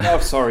 Oh,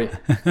 sorry.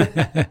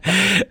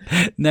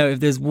 Now, if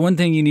there's one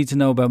thing you need to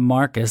know about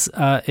Marcus,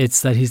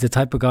 it's that he's the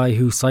type of guy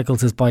who cycles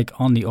his bike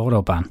on the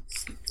Autobahn.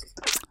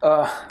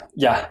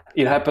 Yeah,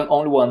 it happened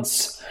only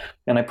once,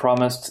 and I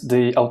promised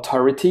the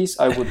authorities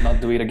I would not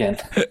do it again.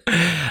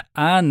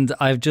 And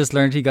I've just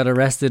learned he got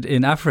arrested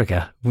in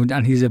Africa,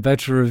 and he's about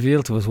to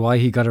reveal to us why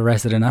he got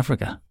arrested in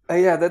Africa.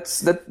 Yeah,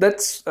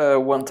 that's a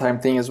one-time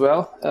thing as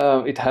well.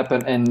 It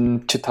happened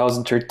in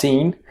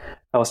 2013.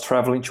 I was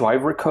traveling to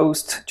Ivory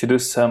Coast to do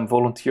some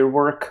volunteer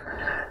work.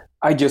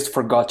 I just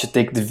forgot to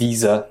take the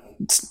visa.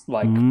 It's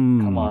like,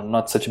 come on,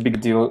 not such a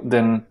big deal.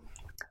 Then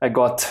I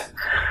got...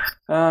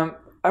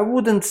 I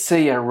wouldn't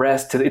say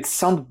arrested. It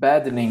sounds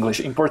bad in English.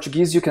 In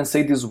Portuguese, you can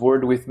say this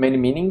word with many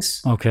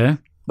meanings. Okay.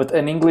 But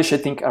in English, I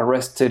think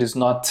arrested is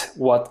not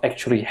what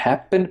actually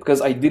happened, because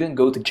I didn't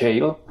go to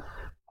jail.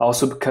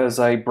 Also because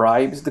I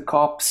bribed the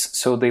cops,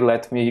 so they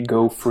let me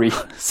go free.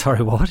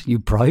 Sorry, what? You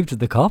bribed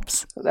the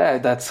cops?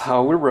 That's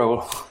how we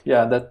roll.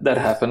 Yeah, that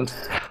happened.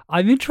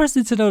 I'm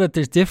interested to know that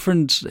there's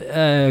different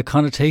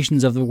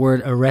connotations of the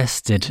word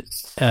arrested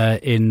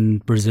in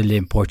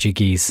Brazilian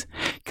Portuguese.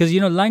 Because,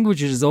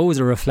 language is always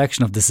a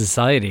reflection of the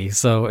society.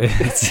 So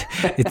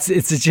it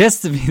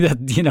suggests to me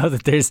that,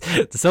 that there's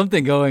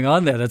something going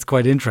on there that's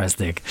quite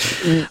interesting.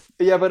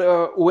 Yeah,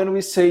 but when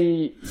we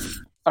say...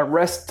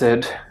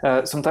 arrested,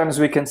 sometimes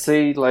we can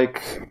say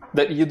like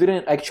that you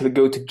didn't actually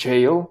go to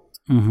jail,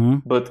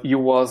 but you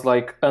was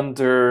like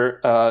under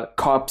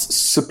cops'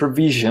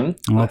 supervision.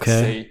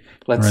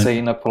 Let's say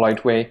in a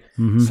polite way.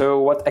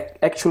 So what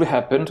actually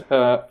happened?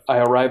 I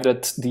arrived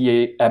at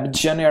the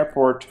Abidjan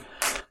airport.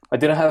 I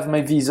didn't have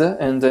my visa,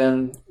 and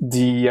then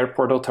the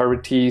airport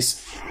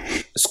authorities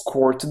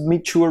escorted me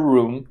to a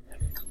room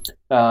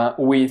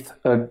with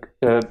a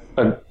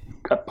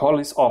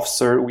police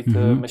officer with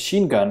a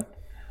machine gun.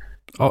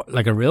 Oh,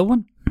 like a real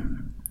one?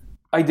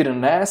 I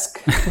didn't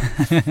ask.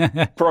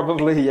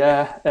 Probably,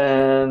 yeah.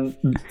 And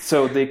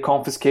so they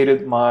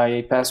confiscated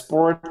my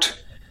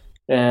passport.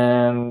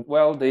 And,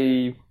 well,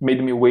 they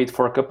made me wait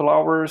for a couple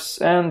hours.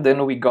 And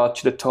then we got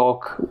to the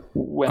talk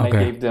when I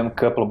gave them a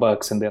couple of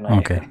bucks. And then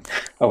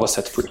I was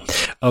set free.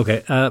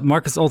 Okay.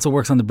 Marcus also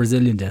works on the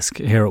Brazilian desk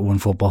here at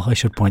OneFootball. I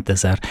should point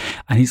this out.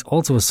 And he's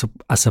also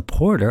a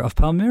supporter of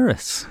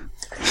Palmeiras.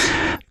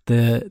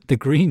 The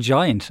Green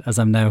Giant, as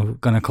I'm now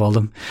going to call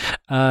them.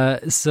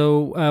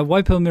 So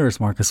why Palmeiras,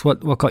 Marcus?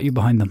 What got you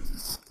behind them?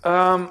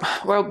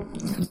 Well,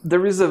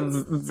 there is a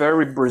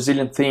very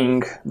Brazilian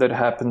thing that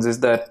happens is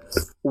that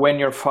when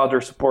your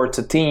father supports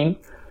a team,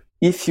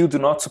 if you do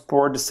not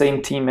support the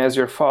same team as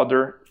your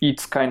father,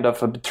 it's kind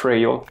of a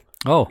betrayal.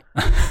 Oh.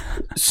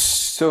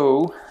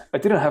 So I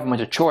didn't have much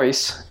a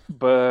choice,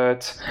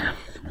 but...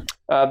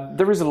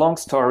 there is a long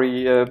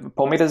story.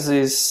 Palmeiras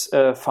is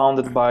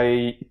founded by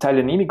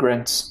Italian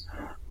immigrants,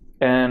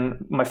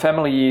 and my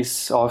family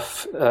is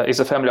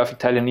a family of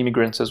Italian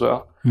immigrants as well.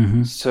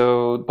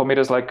 So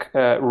Palmeiras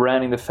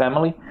ran in the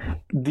family.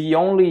 The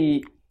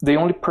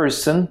only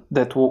person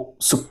that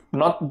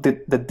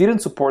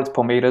didn't support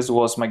Palmeiras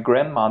was my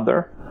grandmother,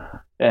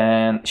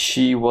 and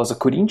she was a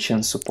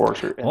Corinthians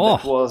supporter. And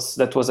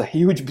that was a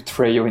huge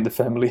betrayal in the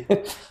family.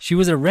 She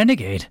was a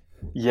renegade.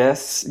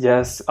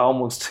 Yes,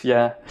 almost,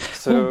 yeah.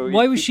 So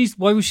why was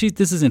she?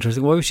 This is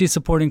interesting. Why was she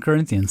supporting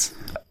Corinthians?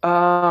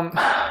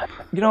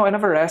 I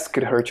never asked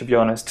her, to be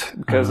honest,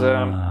 because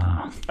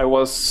I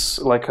was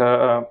like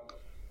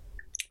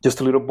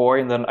just a little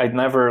boy, and then I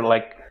never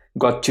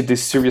got to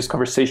this serious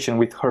conversation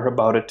with her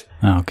about it.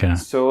 Okay.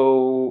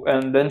 So,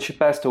 and then she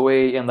passed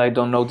away, and I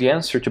don't know the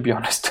answer, to be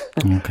honest.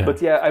 Okay.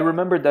 But yeah, I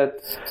remember that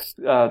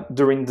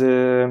during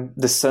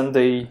the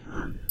Sunday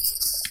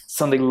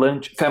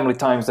lunch family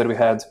times that we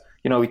had.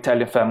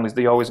 Italian families,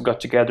 they always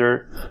got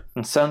together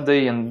on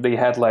Sunday and they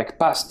had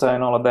pasta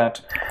and all of that.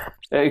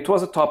 It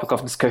was a topic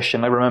of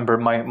discussion. I remember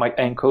my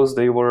uncles,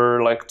 they were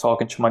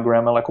talking to my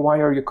grandma, why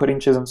are you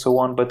Corinthians and so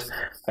on, but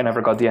I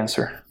never got the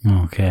answer.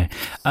 Okay.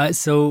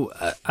 So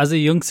as a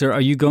youngster,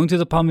 are you going to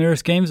the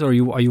Palmeiras games, or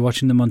are you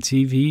watching them on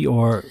TV,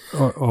 or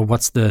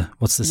what's the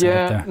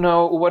setup there?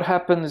 No, what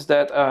happened is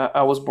that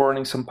I was born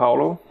in São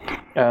Paulo,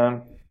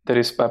 that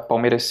is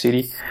Palmeiras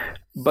city.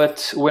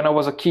 But when I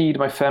was a kid,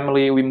 my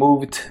family, we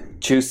moved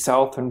to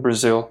southern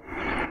Brazil.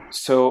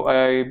 So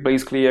I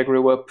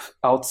grew up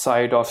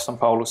outside of São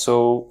Paulo.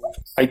 So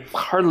I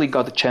hardly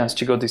got the chance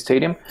to go to the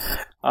stadium.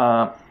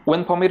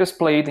 When Palmeiras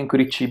played in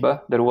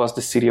Curitiba, that was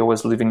the city I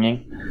was living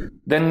in,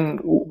 then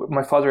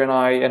my father and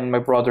I and my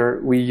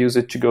brother, we used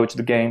it to go to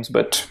the games.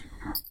 But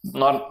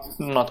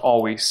not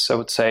always, I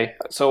would say.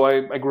 So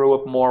I grew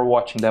up more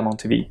watching them on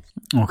TV.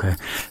 Okay,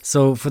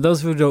 so for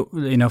those who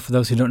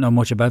don't know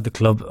much about the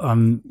club,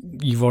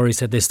 you've already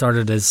said they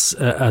started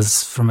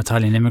as from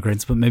Italian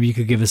immigrants, but maybe you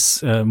could give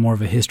us more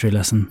of a history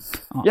lesson.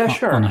 Yeah,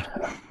 sure. On it.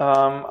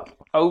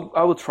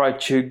 I will try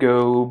to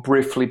go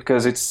briefly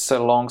because it's a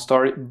long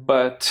story,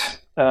 but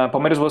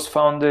Palmeiras was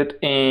founded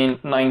in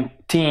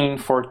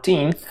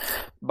 1914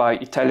 by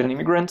Italian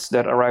immigrants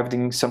that arrived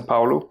in São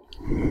Paulo.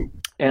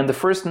 And the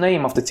first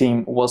name of the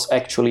team was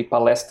actually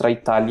Palestra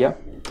Italia.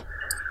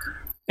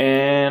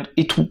 And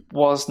it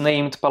was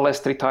named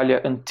Palestra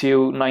Italia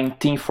until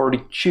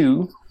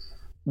 1942.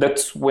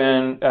 That's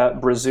when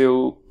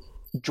Brazil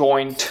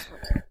joined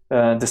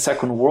the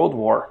Second World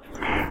War,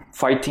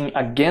 fighting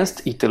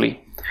against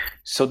Italy.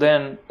 So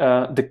then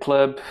the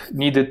club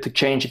needed to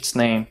change its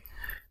name.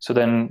 So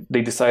then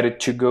they decided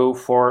to go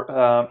for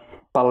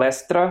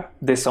Palestra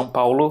de São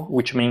Paulo,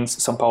 which means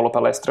São Paulo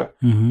Palestra.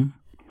 Mm-hmm.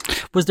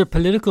 Was there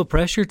political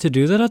pressure to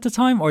do that at the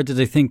time, or did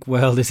they think,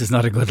 well, this is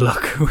not a good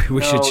look,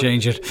 we should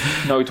change it?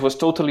 No, it was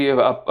totally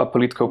a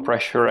political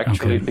pressure,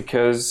 actually,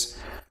 because,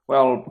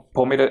 well,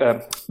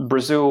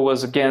 Brazil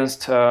was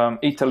against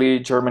Italy,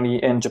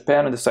 Germany, and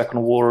Japan in the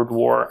Second World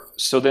War.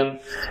 So then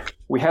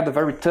we had a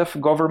very tough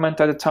government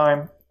at the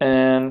time,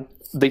 and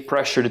they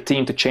pressured the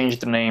team to change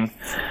the name.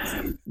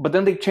 But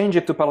then they changed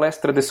it to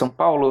Palestra de São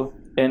Paulo,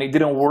 and it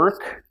didn't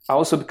work.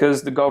 Also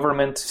because the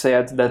government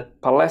said that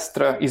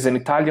palestra is an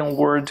Italian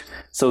word,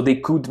 so they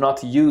could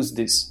not use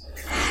this.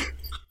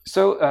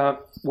 So,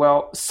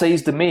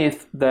 says the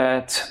myth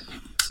that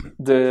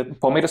the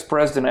Palmeiras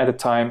president at the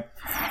time,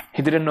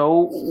 he didn't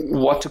know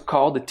what to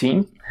call the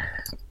team.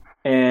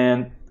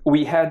 And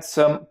we had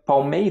some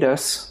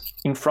palmeiras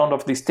in front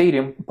of the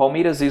stadium.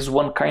 Palmeiras is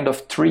one kind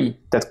of tree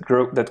that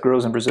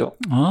grows in Brazil.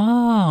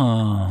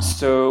 Oh.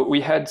 So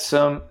we had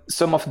some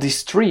of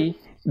these trees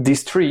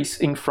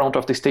in front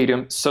of the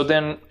stadium. So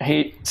then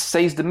he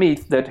says the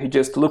myth that he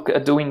just looked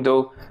at the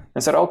window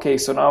and said, okay,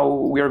 so now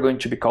we are going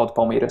to be called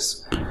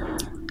Palmeiras.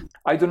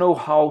 I don't know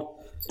how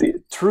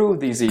true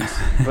this is,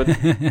 but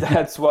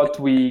that's what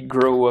we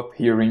grow up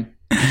hearing.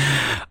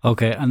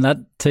 Okay, and that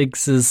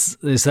takes us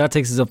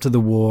up to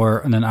the war,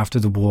 and then after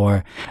the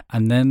war,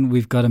 and then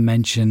we've got to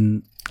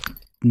mention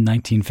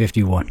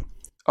 1951.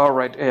 All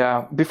right,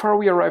 yeah. Before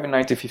we arrive in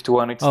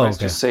 1951, it's nice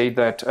to say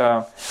that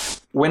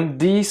when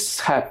this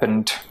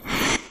happened,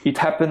 it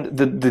happened,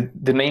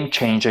 the name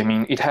change,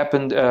 it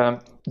happened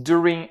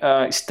during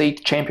a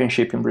state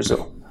championship in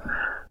Brazil.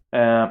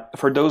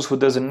 For those who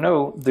doesn't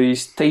know, the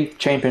state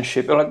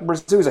championship,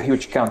 Brazil is a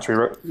huge country,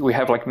 right? We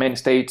have many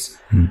states.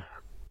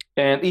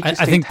 And each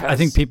state has... I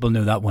think people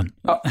knew that one.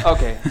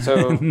 Okay,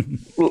 so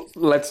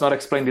let's not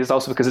explain this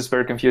also because it's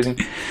very confusing.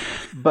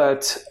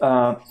 But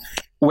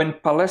when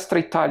Palestra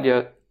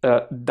Italia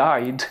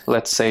died,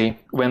 let's say,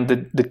 when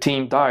the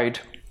team died,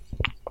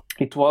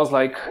 it was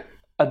like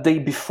a day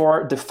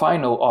before the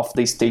final of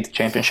the state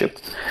championship.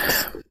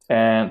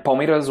 And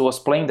Palmeiras was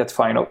playing that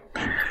final.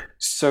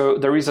 So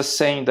there is a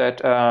saying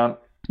that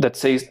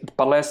says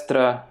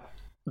Palestra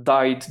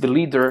died the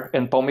leader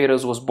and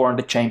Palmeiras was born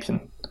the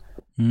champion.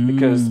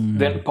 Because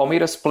then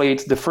Palmeiras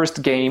played the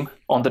first game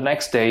on the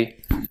next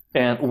day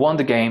and won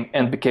the game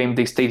and became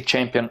the state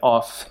champion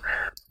of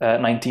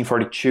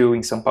 1942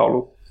 in São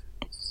Paulo.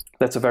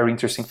 That's a very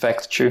interesting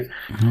fact too.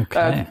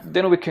 Okay.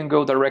 Then we can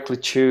go directly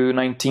to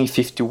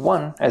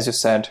 1951, as you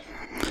said.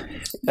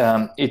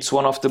 It's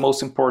one of the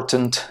most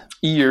important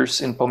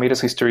years in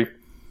Palmeiras history.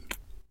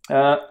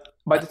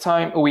 By the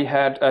time we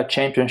had a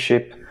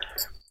championship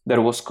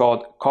that was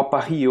called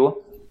Copa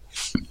Rio,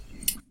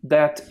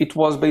 that it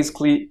was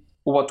basically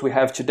what we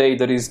have today,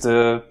 that is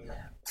the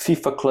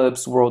FIFA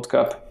Clubs World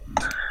Cup.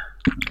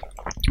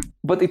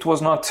 But it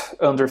was not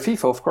under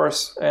FIFA, of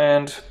course,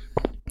 and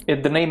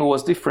the name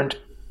was different,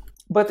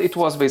 but it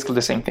was basically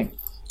the same thing.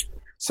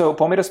 So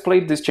Palmeiras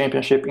played this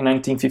championship in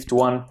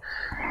 1951.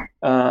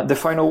 The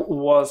final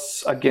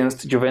was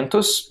against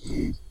Juventus.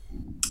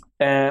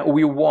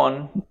 We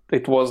won.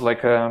 It was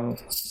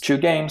 2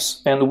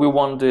 games, and we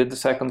won the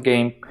second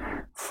game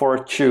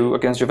 4-2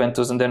 against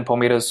Juventus, and then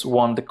Palmeiras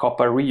won the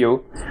Copa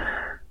Rio.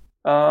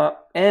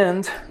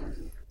 And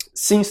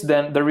since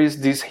then, there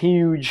is this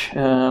huge,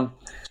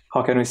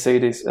 how can we say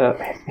this,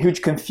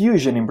 huge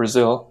confusion in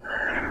Brazil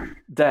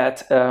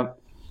that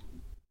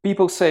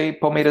people say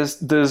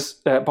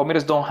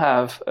Palmeiras don't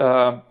have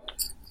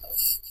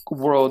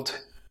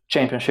World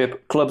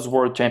Championship, Clubs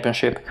World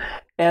Championship,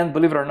 and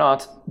believe it or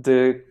not,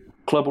 the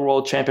Club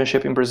World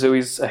Championship in Brazil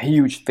is a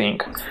huge thing.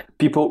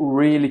 People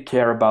really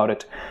care about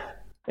it.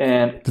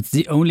 And that's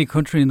the only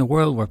country in the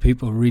world where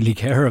people really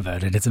care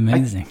about it. It's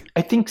amazing.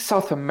 I think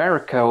South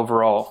America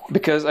overall,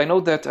 because I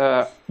know that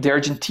the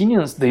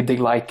Argentinians, they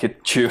like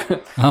it too.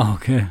 Oh,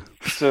 okay.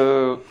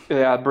 So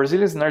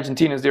Brazilians and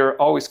Argentinians,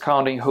 they're always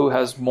counting who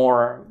has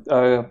more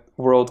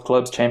World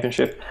Clubs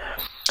Championship.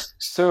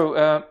 So,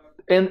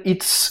 and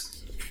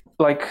it's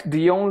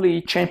the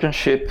only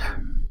championship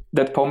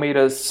that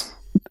Palmeiras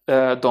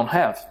don't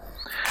have.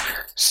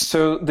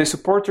 So the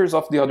supporters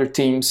of the other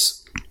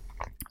teams,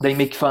 they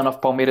make fun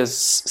of Palmeiras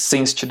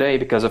since today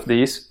because of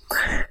this.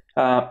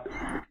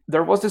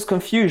 There was this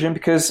confusion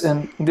because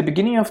in the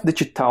beginning of the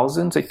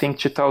 2000s, I think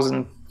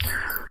 2000,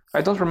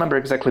 I don't remember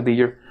exactly the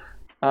year,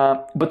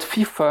 but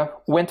FIFA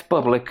went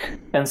public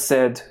and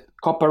said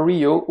Copa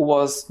Rio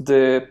was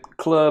the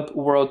club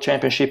world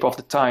championship of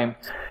the time.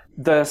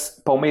 Thus,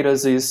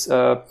 Palmeiras is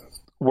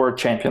world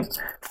champion.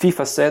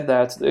 FIFA said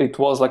that it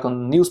was like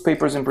on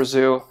newspapers in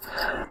Brazil.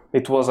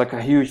 It was like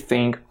a huge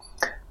thing.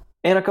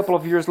 And a couple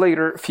of years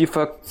later,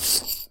 FIFA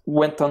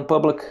went on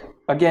public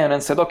again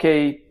and said,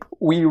 okay,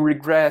 we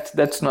regret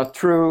that's not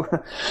true.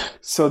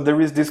 So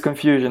there is this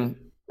confusion.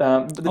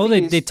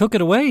 They took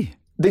it away?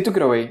 They took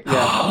it away,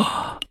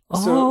 yeah.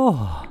 So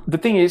the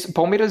thing is,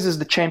 Palmeiras is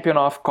the champion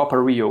of Copa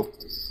Rio.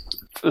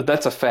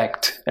 That's a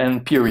fact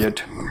and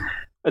period.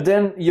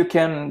 Then you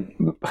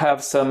can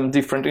have some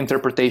different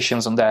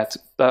interpretations on that.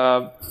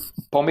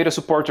 Palmeiras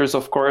supporters,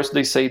 of course,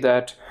 they say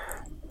that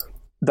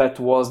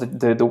was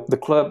the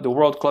club, the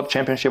World Club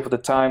Championship at the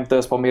time.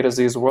 Thus, Palmeiras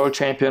is world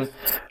champion.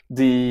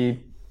 The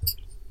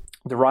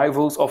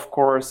rivals, of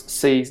course,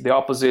 say the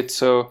opposite.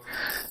 So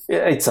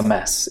it's a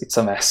mess. It's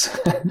a mess.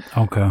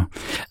 Okay.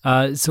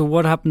 So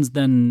what happens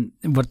then?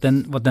 What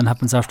then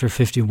happens after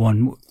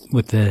 51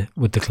 with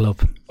the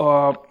club?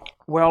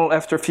 Well,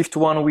 after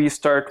 51, we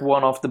start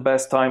one of the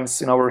best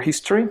times in our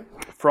history.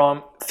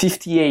 From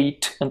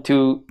 58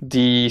 until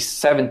the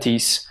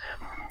 70s,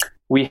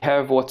 we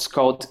have what's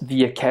called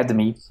the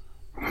Academy.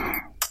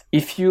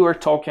 If you are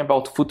talking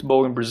about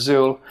football in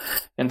Brazil,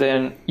 and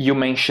then you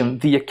mention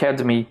the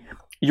Academy,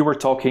 you were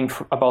talking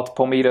about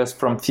Palmeiras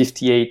from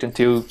 58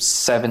 until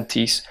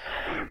 70s.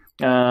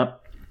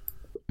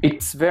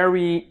 It's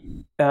very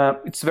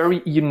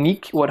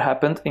unique what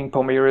happened in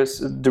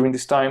Palmeiras during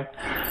this time,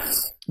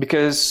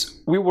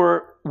 because we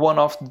were one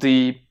of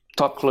the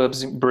top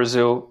clubs in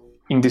Brazil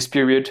in this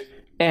period,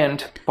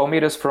 and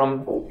Palmeiras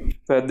from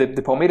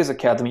the Palmeiras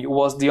Academy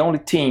was the only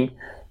team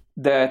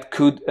that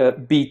could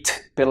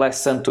beat Pelé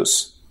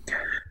Santos.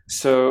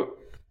 So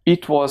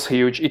it was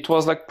huge. It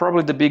was like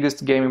probably the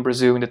biggest game in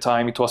Brazil in the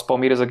time. It was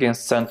Palmeiras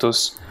against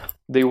Santos.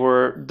 They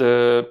were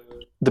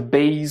the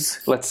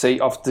base, let's say,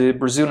 of the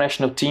Brazil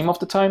national team of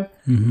the time.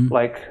 Mm-hmm.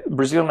 Like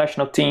Brazil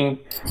national team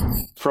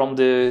from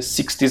the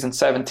 60s and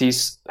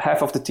 70s,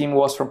 half of the team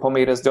was from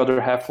Palmeiras, the other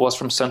half was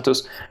from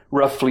Santos,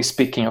 roughly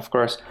speaking, of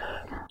course.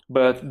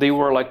 But they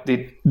were like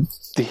the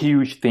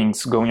huge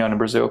things going on in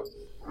Brazil.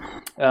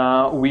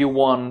 We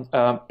won,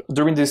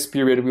 during this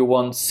period, we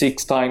won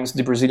 6 times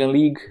the Brazilian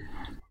League,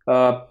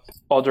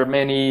 other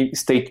many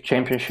state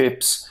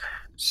championships.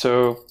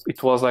 So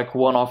it was like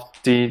one of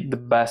the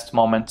best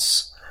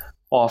moments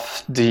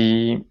of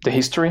the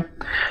history.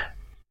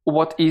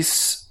 What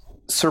is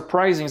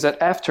surprising is that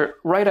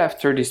right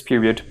after this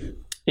period,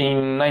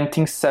 in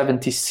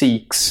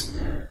 1976,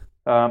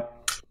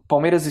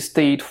 Palmeiras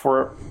stayed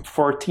for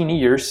 14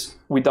 years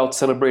without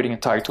celebrating a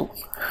title.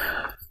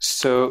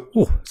 So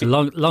it's a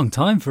long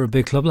time for a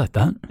big club like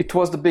that. It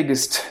was the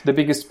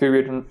biggest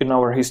period in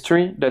our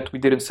history that we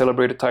didn't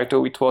celebrate a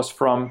title. It was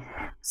from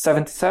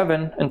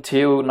 77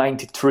 until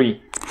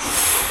 93.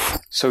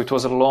 So it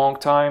was a long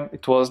time.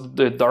 It was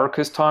the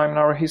darkest time in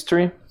our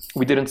history.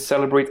 We didn't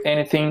celebrate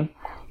anything.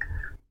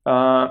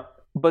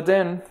 But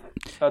then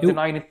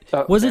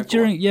was it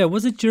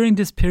during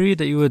this period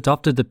that you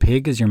adopted the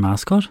pig as your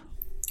mascot?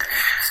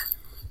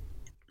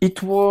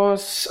 It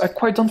was, I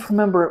quite don't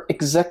remember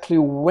exactly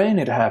when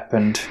it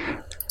happened.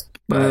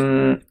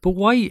 But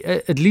why,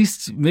 at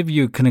least maybe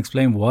you can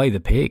explain why the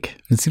pig?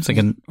 It seems like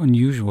an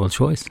unusual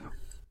choice.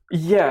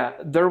 Yeah,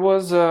 there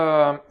was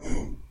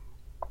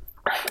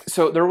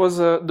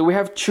we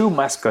have 2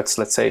 mascots,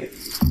 let's say.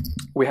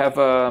 We have,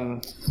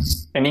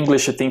 in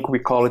English, I think we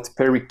call it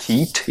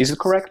parakeet. Is it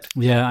correct?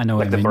 Yeah, I know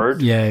like what you mean.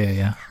 Bird?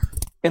 Yeah.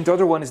 And the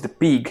other one is the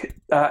pig.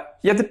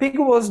 The pig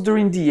was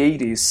during the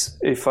 80s,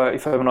 if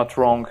I'm not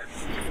wrong.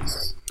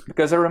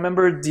 Because I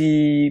remember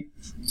the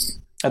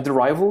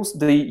rivals,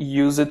 they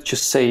used it to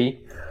say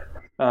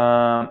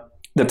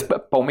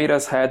that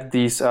Palmeiras had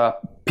this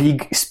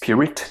pig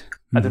spirit.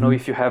 Mm-hmm. I don't know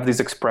if you have this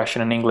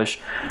expression in English.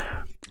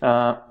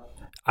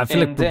 I feel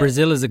like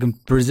Brazil is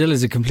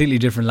a completely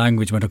different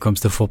language when it comes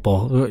to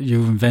football.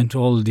 You invent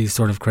all these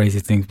sort of crazy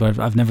things, but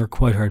I've never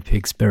quite heard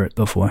pig spirit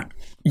before.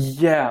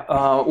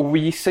 Yeah,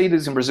 we say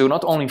this in Brazil,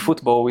 not only in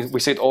football, we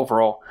say it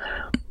overall.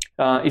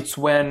 It's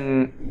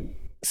when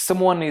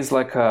someone is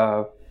like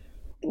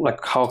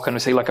how can I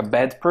say, like a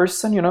bad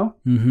person, you know?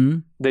 Mm-hmm.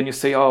 Then you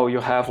say, oh, you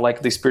have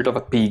like the spirit of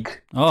a pig.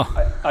 Oh,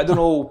 I don't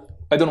know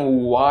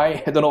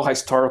why. I don't know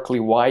historically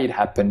why it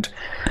happened,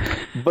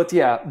 but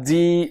yeah,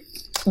 the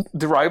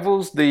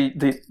rivals,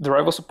 the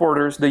rival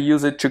supporters, they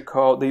use it to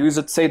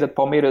say that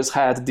Palmeiras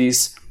had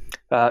this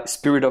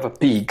spirit of a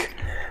pig,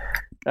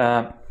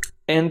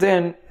 and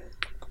then,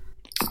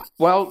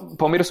 well,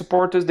 Palmeiras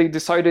supporters, they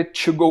decided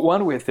to go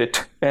on with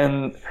it,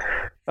 and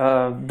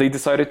they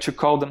decided to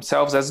call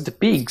themselves as the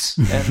pigs,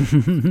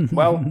 and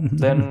well,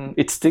 then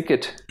it's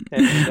ticket,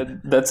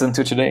 and that's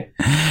until today.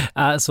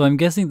 So I'm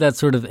guessing that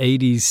sort of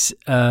 80s,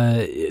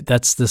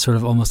 that's the sort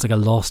of almost like a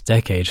lost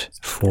decade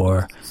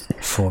for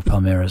for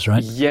Palmeiras,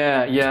 right?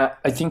 Yeah,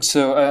 I think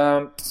so.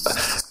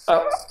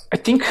 I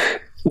think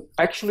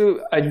actually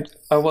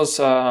I was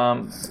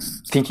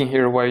thinking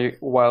here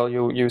while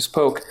you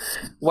spoke.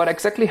 What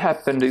exactly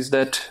happened is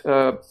that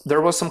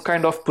there was some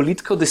kind of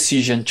political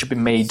decision to be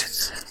made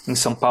in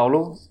São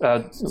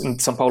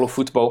Paulo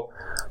football,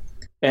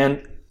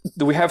 and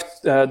we have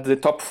the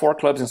top 4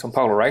 clubs in São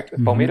Paulo, right?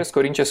 Mm-hmm. Palmeiras,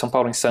 Corinthians, São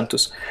Paulo, and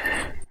Santos.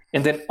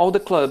 And then all the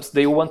clubs,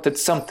 they wanted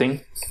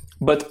something,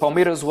 but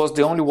Palmeiras was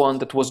the only one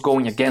that was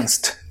going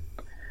against.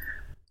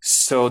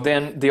 So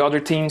then the other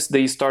teams,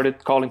 they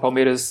started calling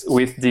Palmeiras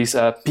with this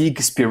pig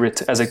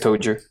spirit, as I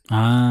told you.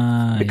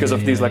 Because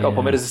of this,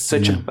 Palmeiras is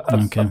such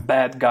a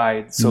bad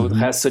guy, so it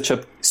has such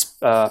a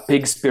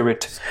pig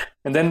spirit.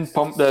 And then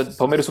the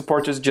Palmeiras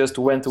supporters just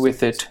went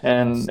with it,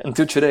 and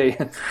until today,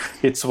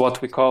 it's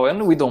what we call,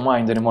 and we don't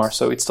mind anymore,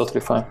 so it's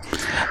totally fine.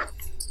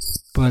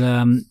 But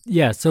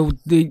so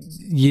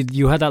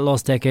you had that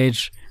lost decade,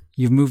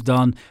 you've moved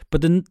on, but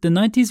the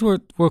 90s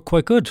were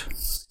quite good.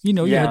 You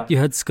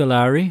had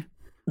Scolari.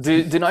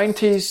 The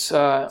 90s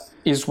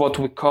is what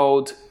we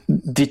called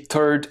the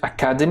third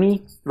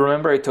academy.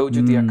 Remember I told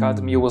you the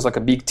academy was like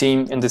a big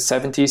team in the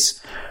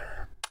 70s.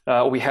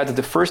 We had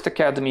the first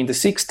academy in the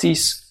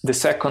 60s, the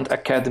second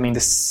academy in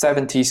the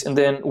 70s, and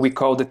then we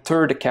called the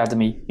third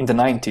academy in the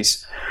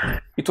 90s.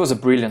 It was a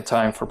brilliant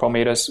time for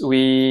Palmeiras.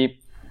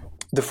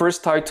 The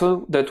first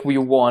title that we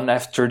won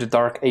after the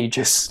Dark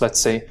Ages, let's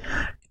say,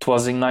 it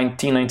was in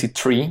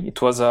 1993.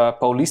 It was a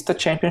Paulista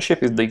Championship,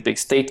 the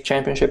state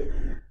championship,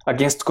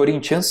 against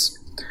Corinthians.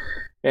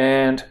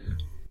 And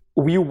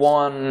we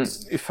won,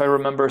 if I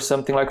remember,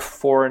 something like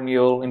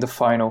 4-0 in the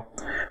final.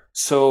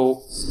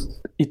 So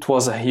it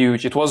was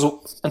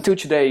until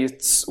today,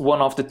 it's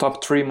one of the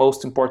top 3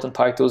 most important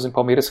titles in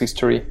Palmeiras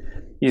history,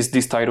 is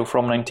this title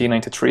from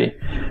 1993.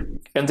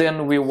 And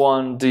then we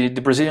won the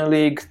Brazilian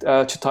League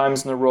 2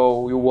 times in a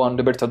row. We won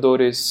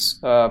Libertadores.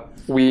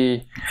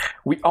 We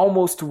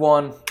almost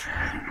won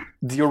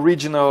the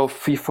original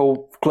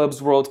FIFA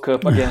Clubs World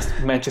Cup against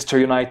Manchester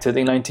United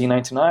in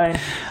 1999.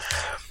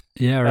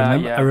 Yeah,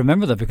 I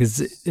remember that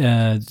because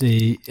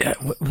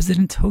was it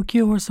in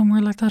Tokyo or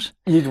somewhere like that?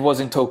 It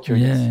was in Tokyo.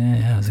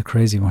 Yeah, it was a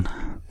crazy one.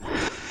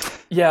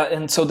 Yeah,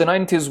 and so the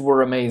 90s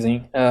were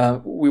amazing.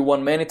 We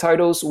won many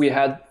titles. We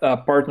had a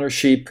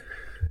partnership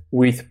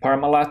with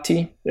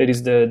Parmalat, that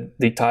is the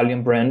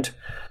Italian brand.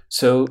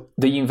 So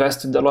they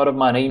invested a lot of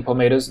money in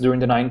Palmeiras during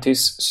the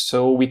 90s.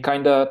 So we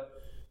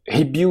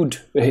he built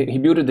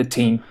the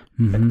team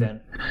back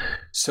then.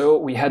 So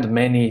we had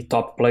many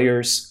top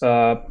players.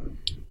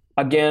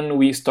 Again,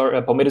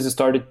 Palmeiras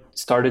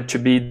started to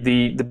be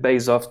the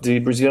base of the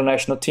Brazilian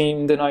national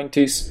team in the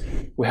 90s.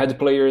 We had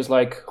players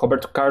like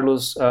Roberto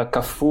Carlos,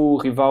 Cafu,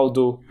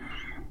 Rivaldo,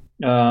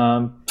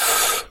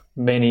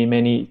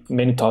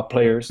 many top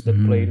players that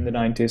played in the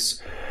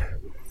 90s.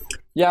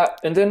 Yeah,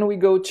 and then we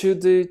go to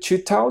the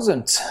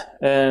 2000s,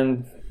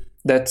 and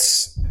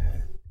that's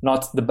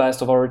not the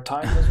best of our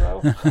time as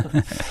well.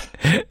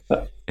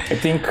 I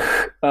think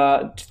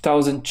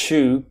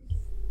 2002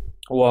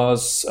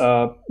 was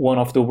one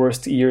of the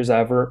worst years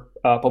ever.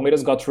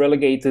 Palmeiras got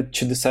relegated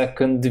to the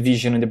 2nd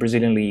division in the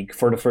Brazilian league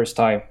for the first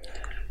time.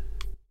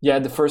 Yeah,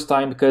 the first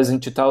time because in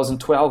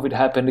 2012 it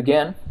happened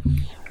again.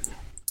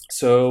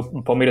 So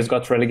Palmeiras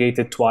got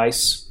relegated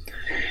twice.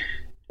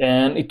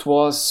 And it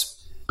was,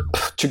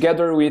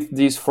 together with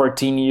these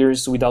 14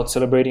 years without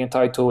celebrating a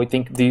title, I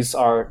think these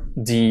are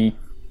the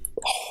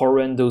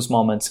horrendous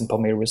moments in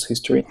Palmeiras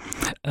history.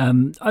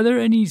 Are there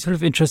any sort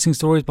of interesting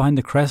stories behind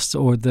the crest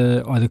or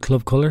the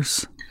club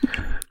colours?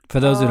 For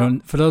those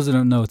who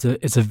don't know,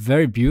 it's a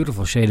very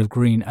beautiful shade of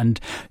green, and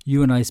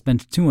you and I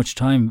spent too much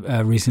time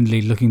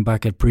recently looking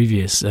back at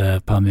previous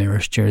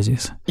Palmeiras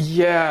jerseys.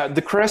 Yeah,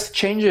 the crest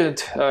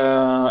changed,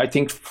 I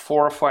think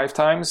 4 or 5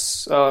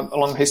 times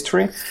along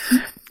history.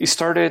 It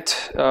started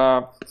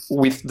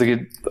with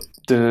the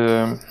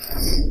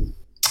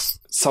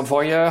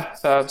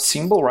Savoia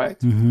symbol, right?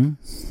 Mm-hmm.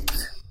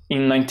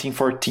 In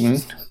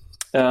 1914.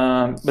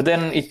 But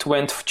then it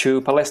went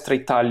to Palestra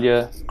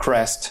Italia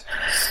crest.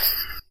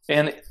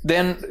 And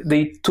then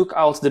they took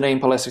out the name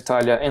Palestra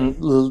Italia and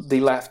they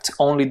left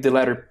only the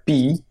letter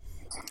P.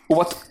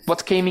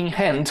 What came in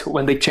hand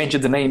when they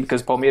changed the name,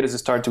 because Palmeiras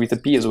started with a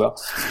P as well.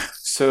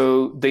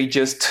 So they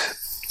just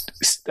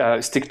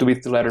stick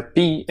with the letter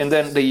P, and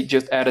then they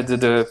just added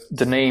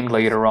the name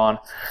later on.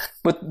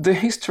 But the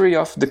history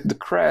of the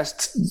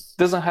crest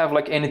doesn't have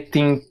like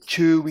anything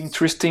too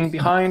interesting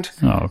behind.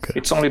 Oh, okay.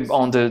 It's only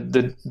on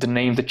the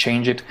name that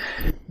changed it.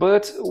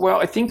 But well,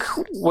 I think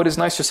what is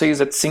nice to say is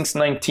that since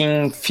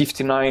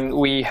 1959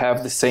 we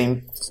have the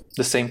same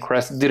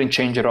crest. It didn't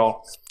change at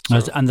all. So.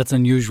 And that's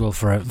unusual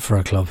for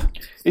a club.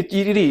 It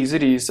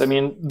is. I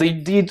mean, they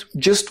did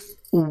just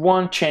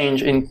one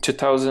change in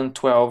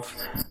 2012,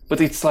 but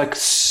it's like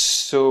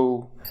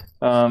so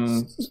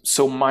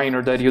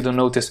minor that you don't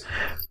notice.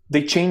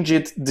 They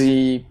changed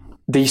the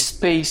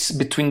space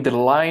between the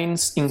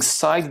lines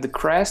inside the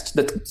crest,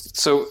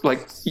 so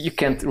like you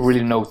can't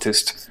really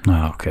notice.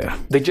 Oh, okay.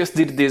 They just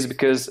did this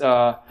because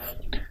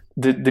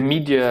the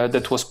media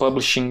that was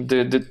publishing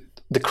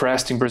the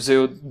crest in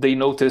Brazil, they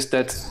noticed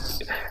that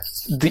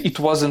it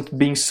wasn't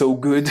being so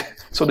good,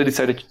 so they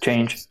decided to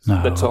change.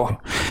 That's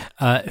all.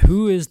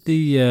 Who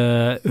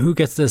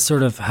gets the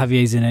sort of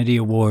Javier Zanetti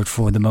award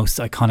for the most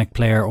iconic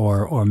player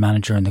or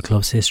manager in the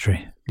club's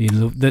history?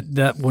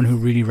 That one who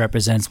really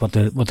represents what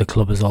the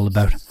club is all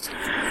about.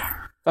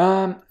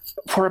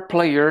 For a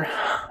player,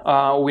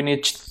 we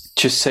need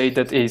to say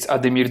that is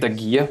Ademir da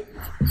Guia.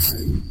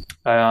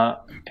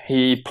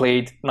 He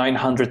played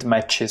 900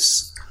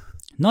 matches.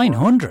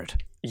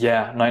 900?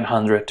 Yeah,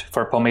 900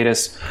 for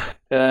Palmeiras.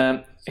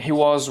 He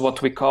was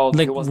what we called...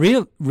 Like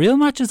real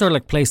matches or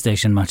like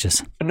PlayStation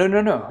matches? No.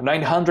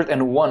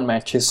 901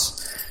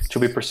 matches, to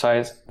be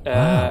precise.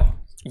 Wow.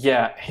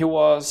 Yeah, he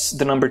was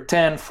the number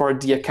 10 for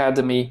the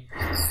academy.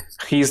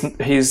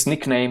 His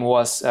nickname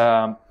was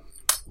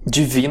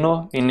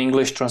Divino. In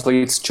English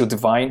translates to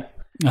divine.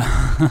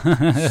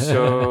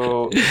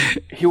 So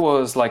he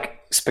was like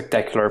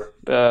spectacular.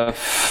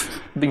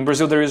 In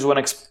Brazil, there is one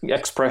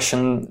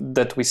expression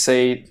that we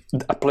say,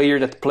 a player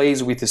that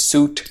plays with a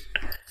suit.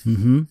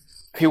 Mm-hmm.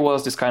 He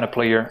was this kind of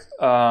player.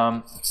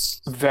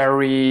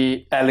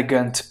 Very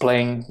elegant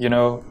playing,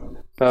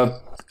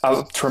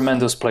 a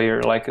tremendous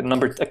player, like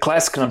a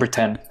classic number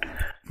 10.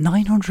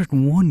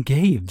 901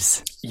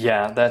 games.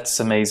 Yeah, that's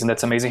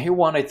amazing. He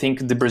won, I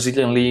think, the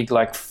Brazilian league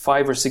like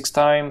 5 or 6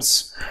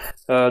 times.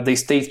 The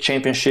state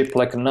championship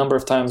like a number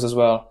of times as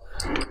well.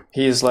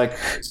 He's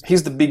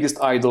the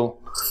biggest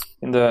idol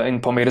in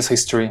Palmeiras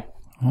history.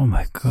 Oh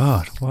my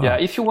God! Wow. Yeah,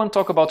 if you want to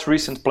talk about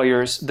recent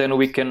players, then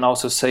we can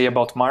also say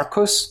about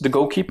Marcos, the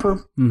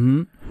goalkeeper.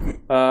 Mm-hmm.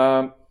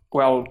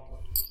 Well,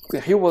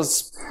 he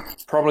was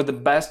probably the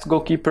best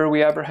goalkeeper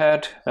we ever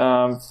had.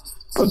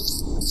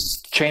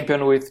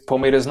 Champion with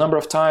Palmeiras a number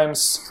of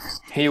times.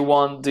 He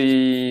won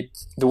the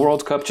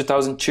World Cup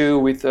 2002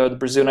 with the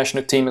Brazil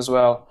national team as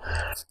well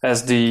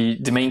as the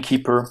main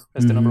keeper,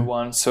 as the number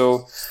 1.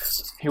 So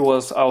he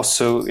was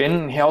also,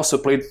 and he also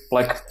played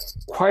like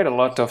quite a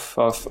lot of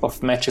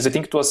matches. I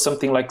think it was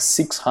something like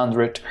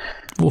 600.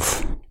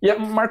 Oof. Yeah,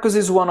 Marcos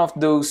is one of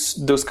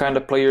those kind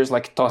of players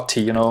like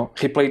Totti,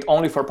 He played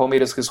only for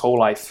Palmeiras his whole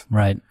life.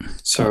 Right.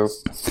 So,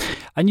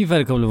 and you've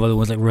had a couple of other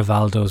ones like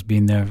Rivaldo's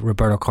been there,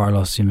 Roberto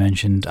Carlos you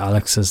mentioned,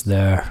 Alex is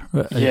there,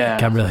 yeah.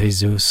 Gabriel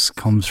Jesus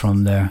comes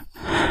from there.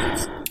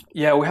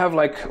 Yeah, we have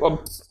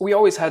we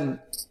always had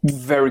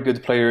very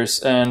good players,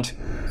 and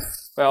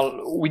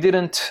we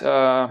didn't.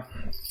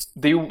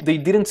 They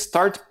didn't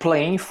start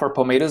playing for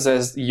Palmeiras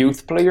as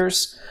youth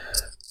players,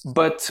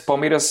 but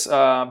Palmeiras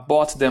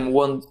bought them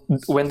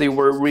when they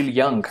were really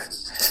young.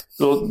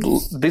 So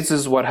this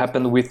is what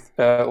happened with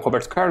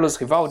Roberto Carlos,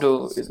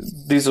 Rivaldo.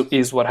 This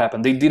is what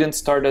happened. They didn't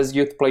start as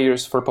youth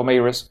players for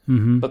Palmeiras,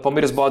 but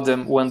Palmeiras bought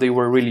them when they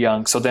were really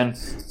young. So then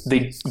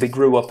they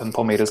grew up in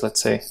Palmeiras,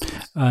 let's say.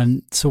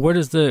 And so where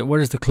does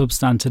the club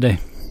stand today?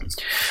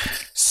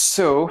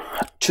 So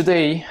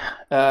today,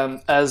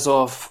 as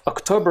of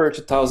October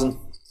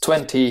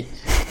 2020,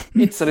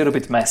 it's a little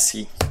bit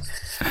messy.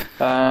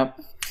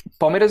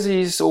 Palmeiras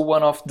is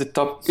one of the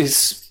top.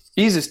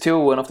 Is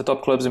still one of the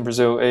top clubs in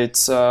Brazil.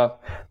 It's the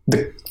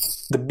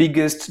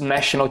biggest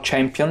national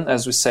champion,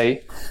 as we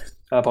say.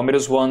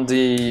 Palmeiras won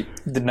the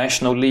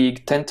National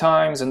League 10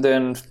 times, and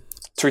then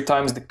 3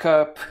 times the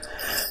Cup,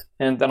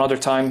 and another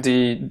time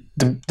the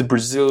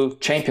Brazil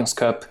Champions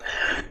Cup.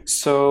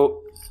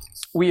 So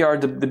we are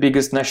the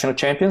biggest national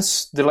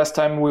champions. The last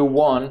time we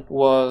won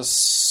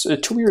was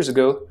 2 years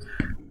ago,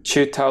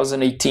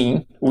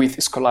 2018, with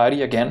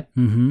Scolari again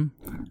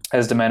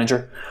as the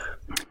manager.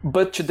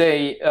 But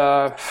today,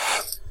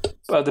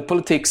 the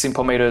politics in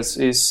Palmeiras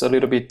is a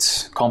little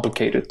bit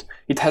complicated.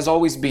 It has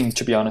always been,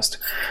 to be honest.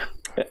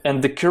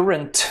 And the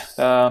current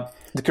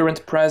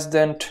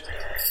president,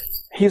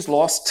 he's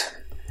lost.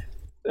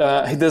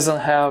 He doesn't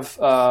have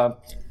a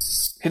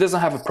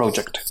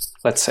project,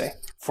 let's say,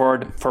 for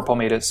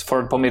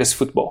Palmeiras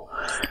football.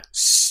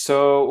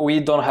 So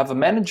we don't have a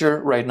manager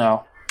right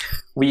now.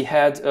 We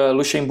had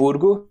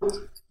Luxemburgo,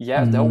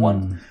 that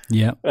one.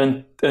 Yeah.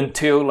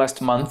 Until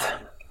last month.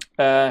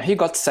 He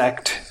got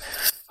sacked.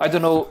 I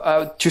don't know,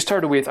 to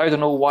start with, I don't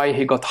know why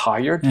he got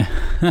hired.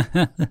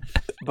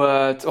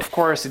 But of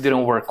course it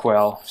didn't work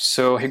well.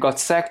 So he got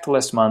sacked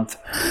last month.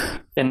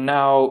 And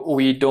now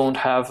we don't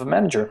have a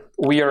manager.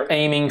 We are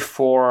aiming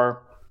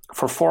for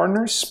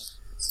foreigners.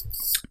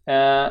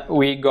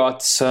 We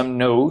got some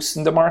no's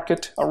in the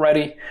market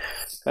already.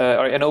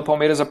 I know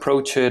Palmeiras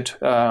approached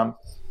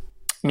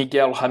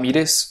Miguel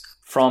Ramirez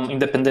from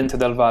Independente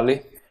del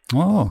Valle.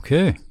 Oh,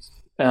 okay.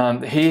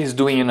 And he is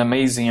doing an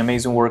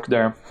amazing work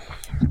there.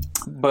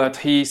 But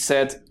he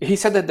said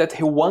that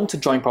he wants to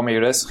join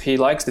Palmeiras. He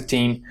likes the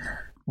team,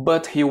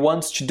 but he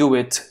wants to do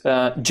it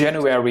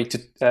January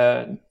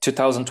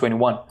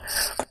 2021.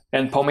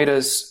 And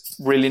Palmeiras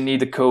really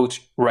need a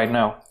coach right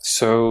now,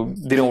 so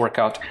didn't work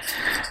out.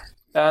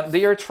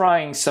 They are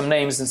trying some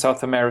names in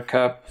South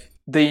America.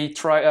 They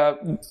try.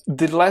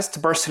 The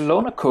last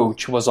Barcelona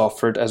coach was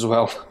offered as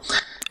well.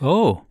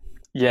 Oh,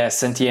 yeah,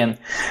 Santien.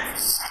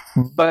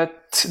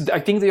 But I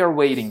think they are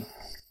waiting.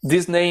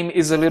 this name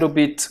is a little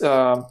bit,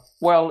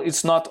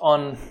 it's not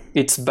on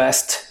its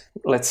best,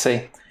 let's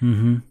say.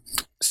 Mm-hmm.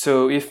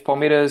 So if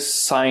Palmeiras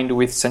signed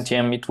with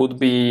Santiam, it would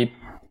be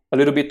a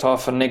little bit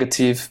of a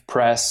negative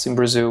press in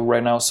Brazil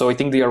right now. So I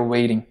think they are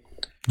waiting.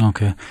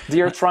 Okay.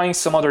 They are trying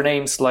some other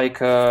names like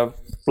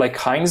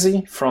Heinze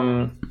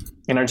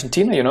in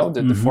Argentina,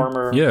 the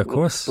former of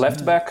course.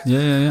 left back.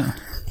 Yeah.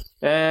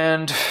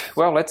 And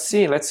let's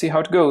see how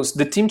it goes.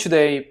 The team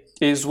today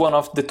is one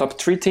of the top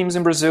 3 teams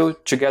in Brazil,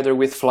 together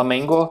with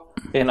Flamengo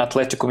and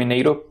Atlético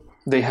Mineiro.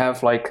 They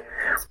have like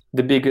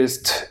the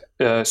biggest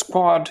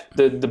squad,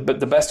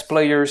 the best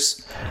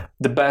players,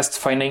 the best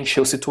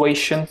financial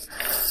situation.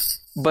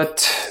 But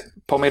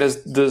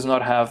Palmeiras does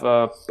not have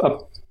a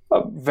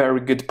very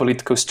good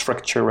political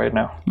structure right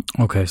now.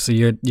 Okay, so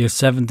you're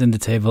 7th in the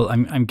table.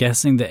 I'm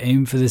guessing the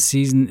aim for this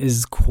season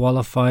is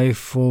qualify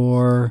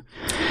for,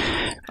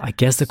 I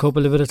guess, the Copa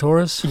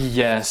Libertadores?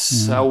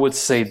 Yes, I would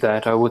say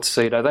that.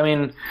 I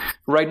mean,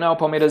 right now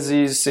Palmeiras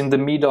is in the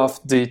mid of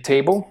the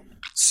table.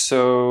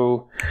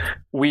 So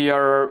we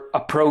are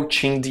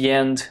approaching the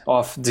end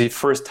of the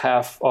first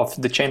half of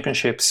the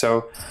championship.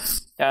 So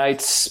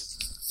it's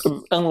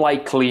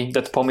unlikely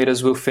that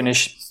Palmeiras will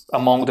finish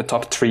among the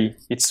top 3.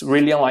 It's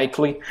really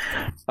unlikely.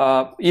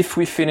 If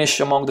we finish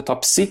among the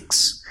top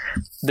 6,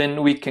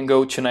 then we can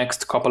go to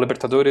next Copa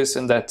Libertadores,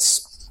 and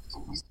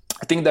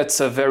I think that's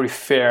a very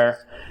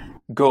fair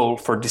goal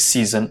for this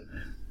season,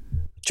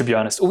 to be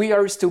honest. We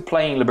are still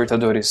playing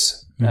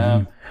Libertadores.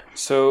 Mm-hmm.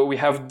 So we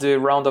have the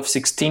round of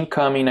 16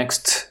 coming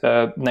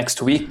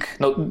next week.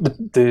 No,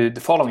 the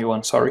following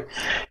one, sorry.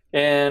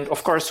 And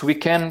of course we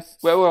can,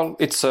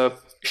 it's a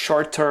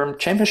short-term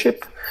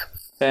championship.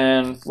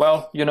 And,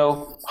 you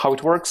know how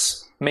it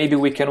works. Maybe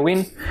we can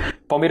win.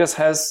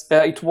 Palmeiras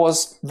it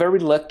was very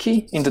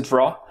lucky in the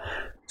draw.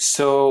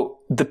 So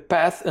the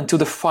path until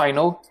the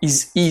final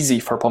is easy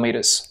for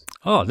Palmeiras.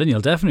 Oh, then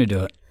you'll definitely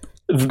do it.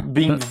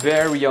 Being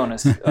very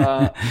honest.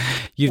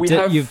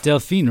 You've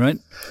Delfim, right?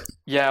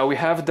 Yeah, we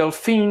have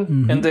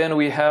Delfim, and then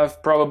we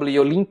have probably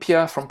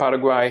Olimpia from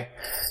Paraguay.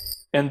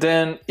 And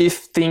then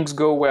if things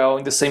go well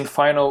in the same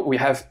final, we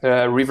have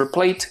River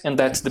Plate, and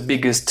that's the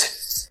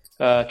biggest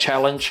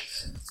challenge.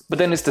 But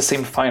then it's the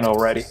same final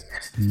already.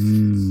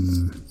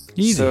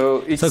 Easy.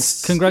 So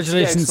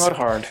congratulations. Yeah, it's not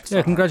hard.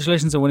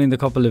 Congratulations on winning the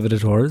Copa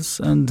Libertadores,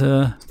 and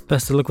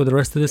best of luck with the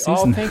rest of the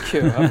season. Oh, thank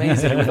you.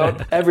 Amazing.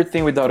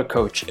 Everything without a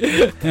coach.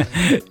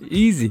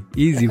 Easy,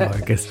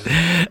 Marcus.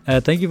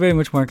 Thank you very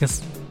much,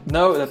 Marcus.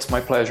 No, that's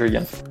my pleasure,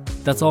 Ian.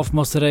 That's all from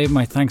us today.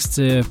 My thanks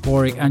to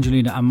Padraig,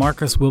 Angelina and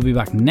Marcus. We'll be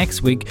back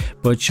next week,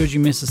 but should you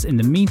miss us in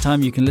the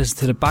meantime, you can listen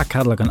to the back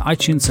catalogue on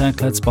iTunes,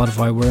 SoundCloud,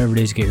 Spotify, wherever it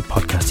is you get your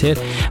podcast hit.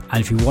 And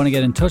if you want to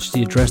get in touch,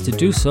 the address to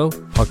do so,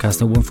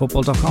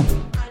 podcast@onefootball.com.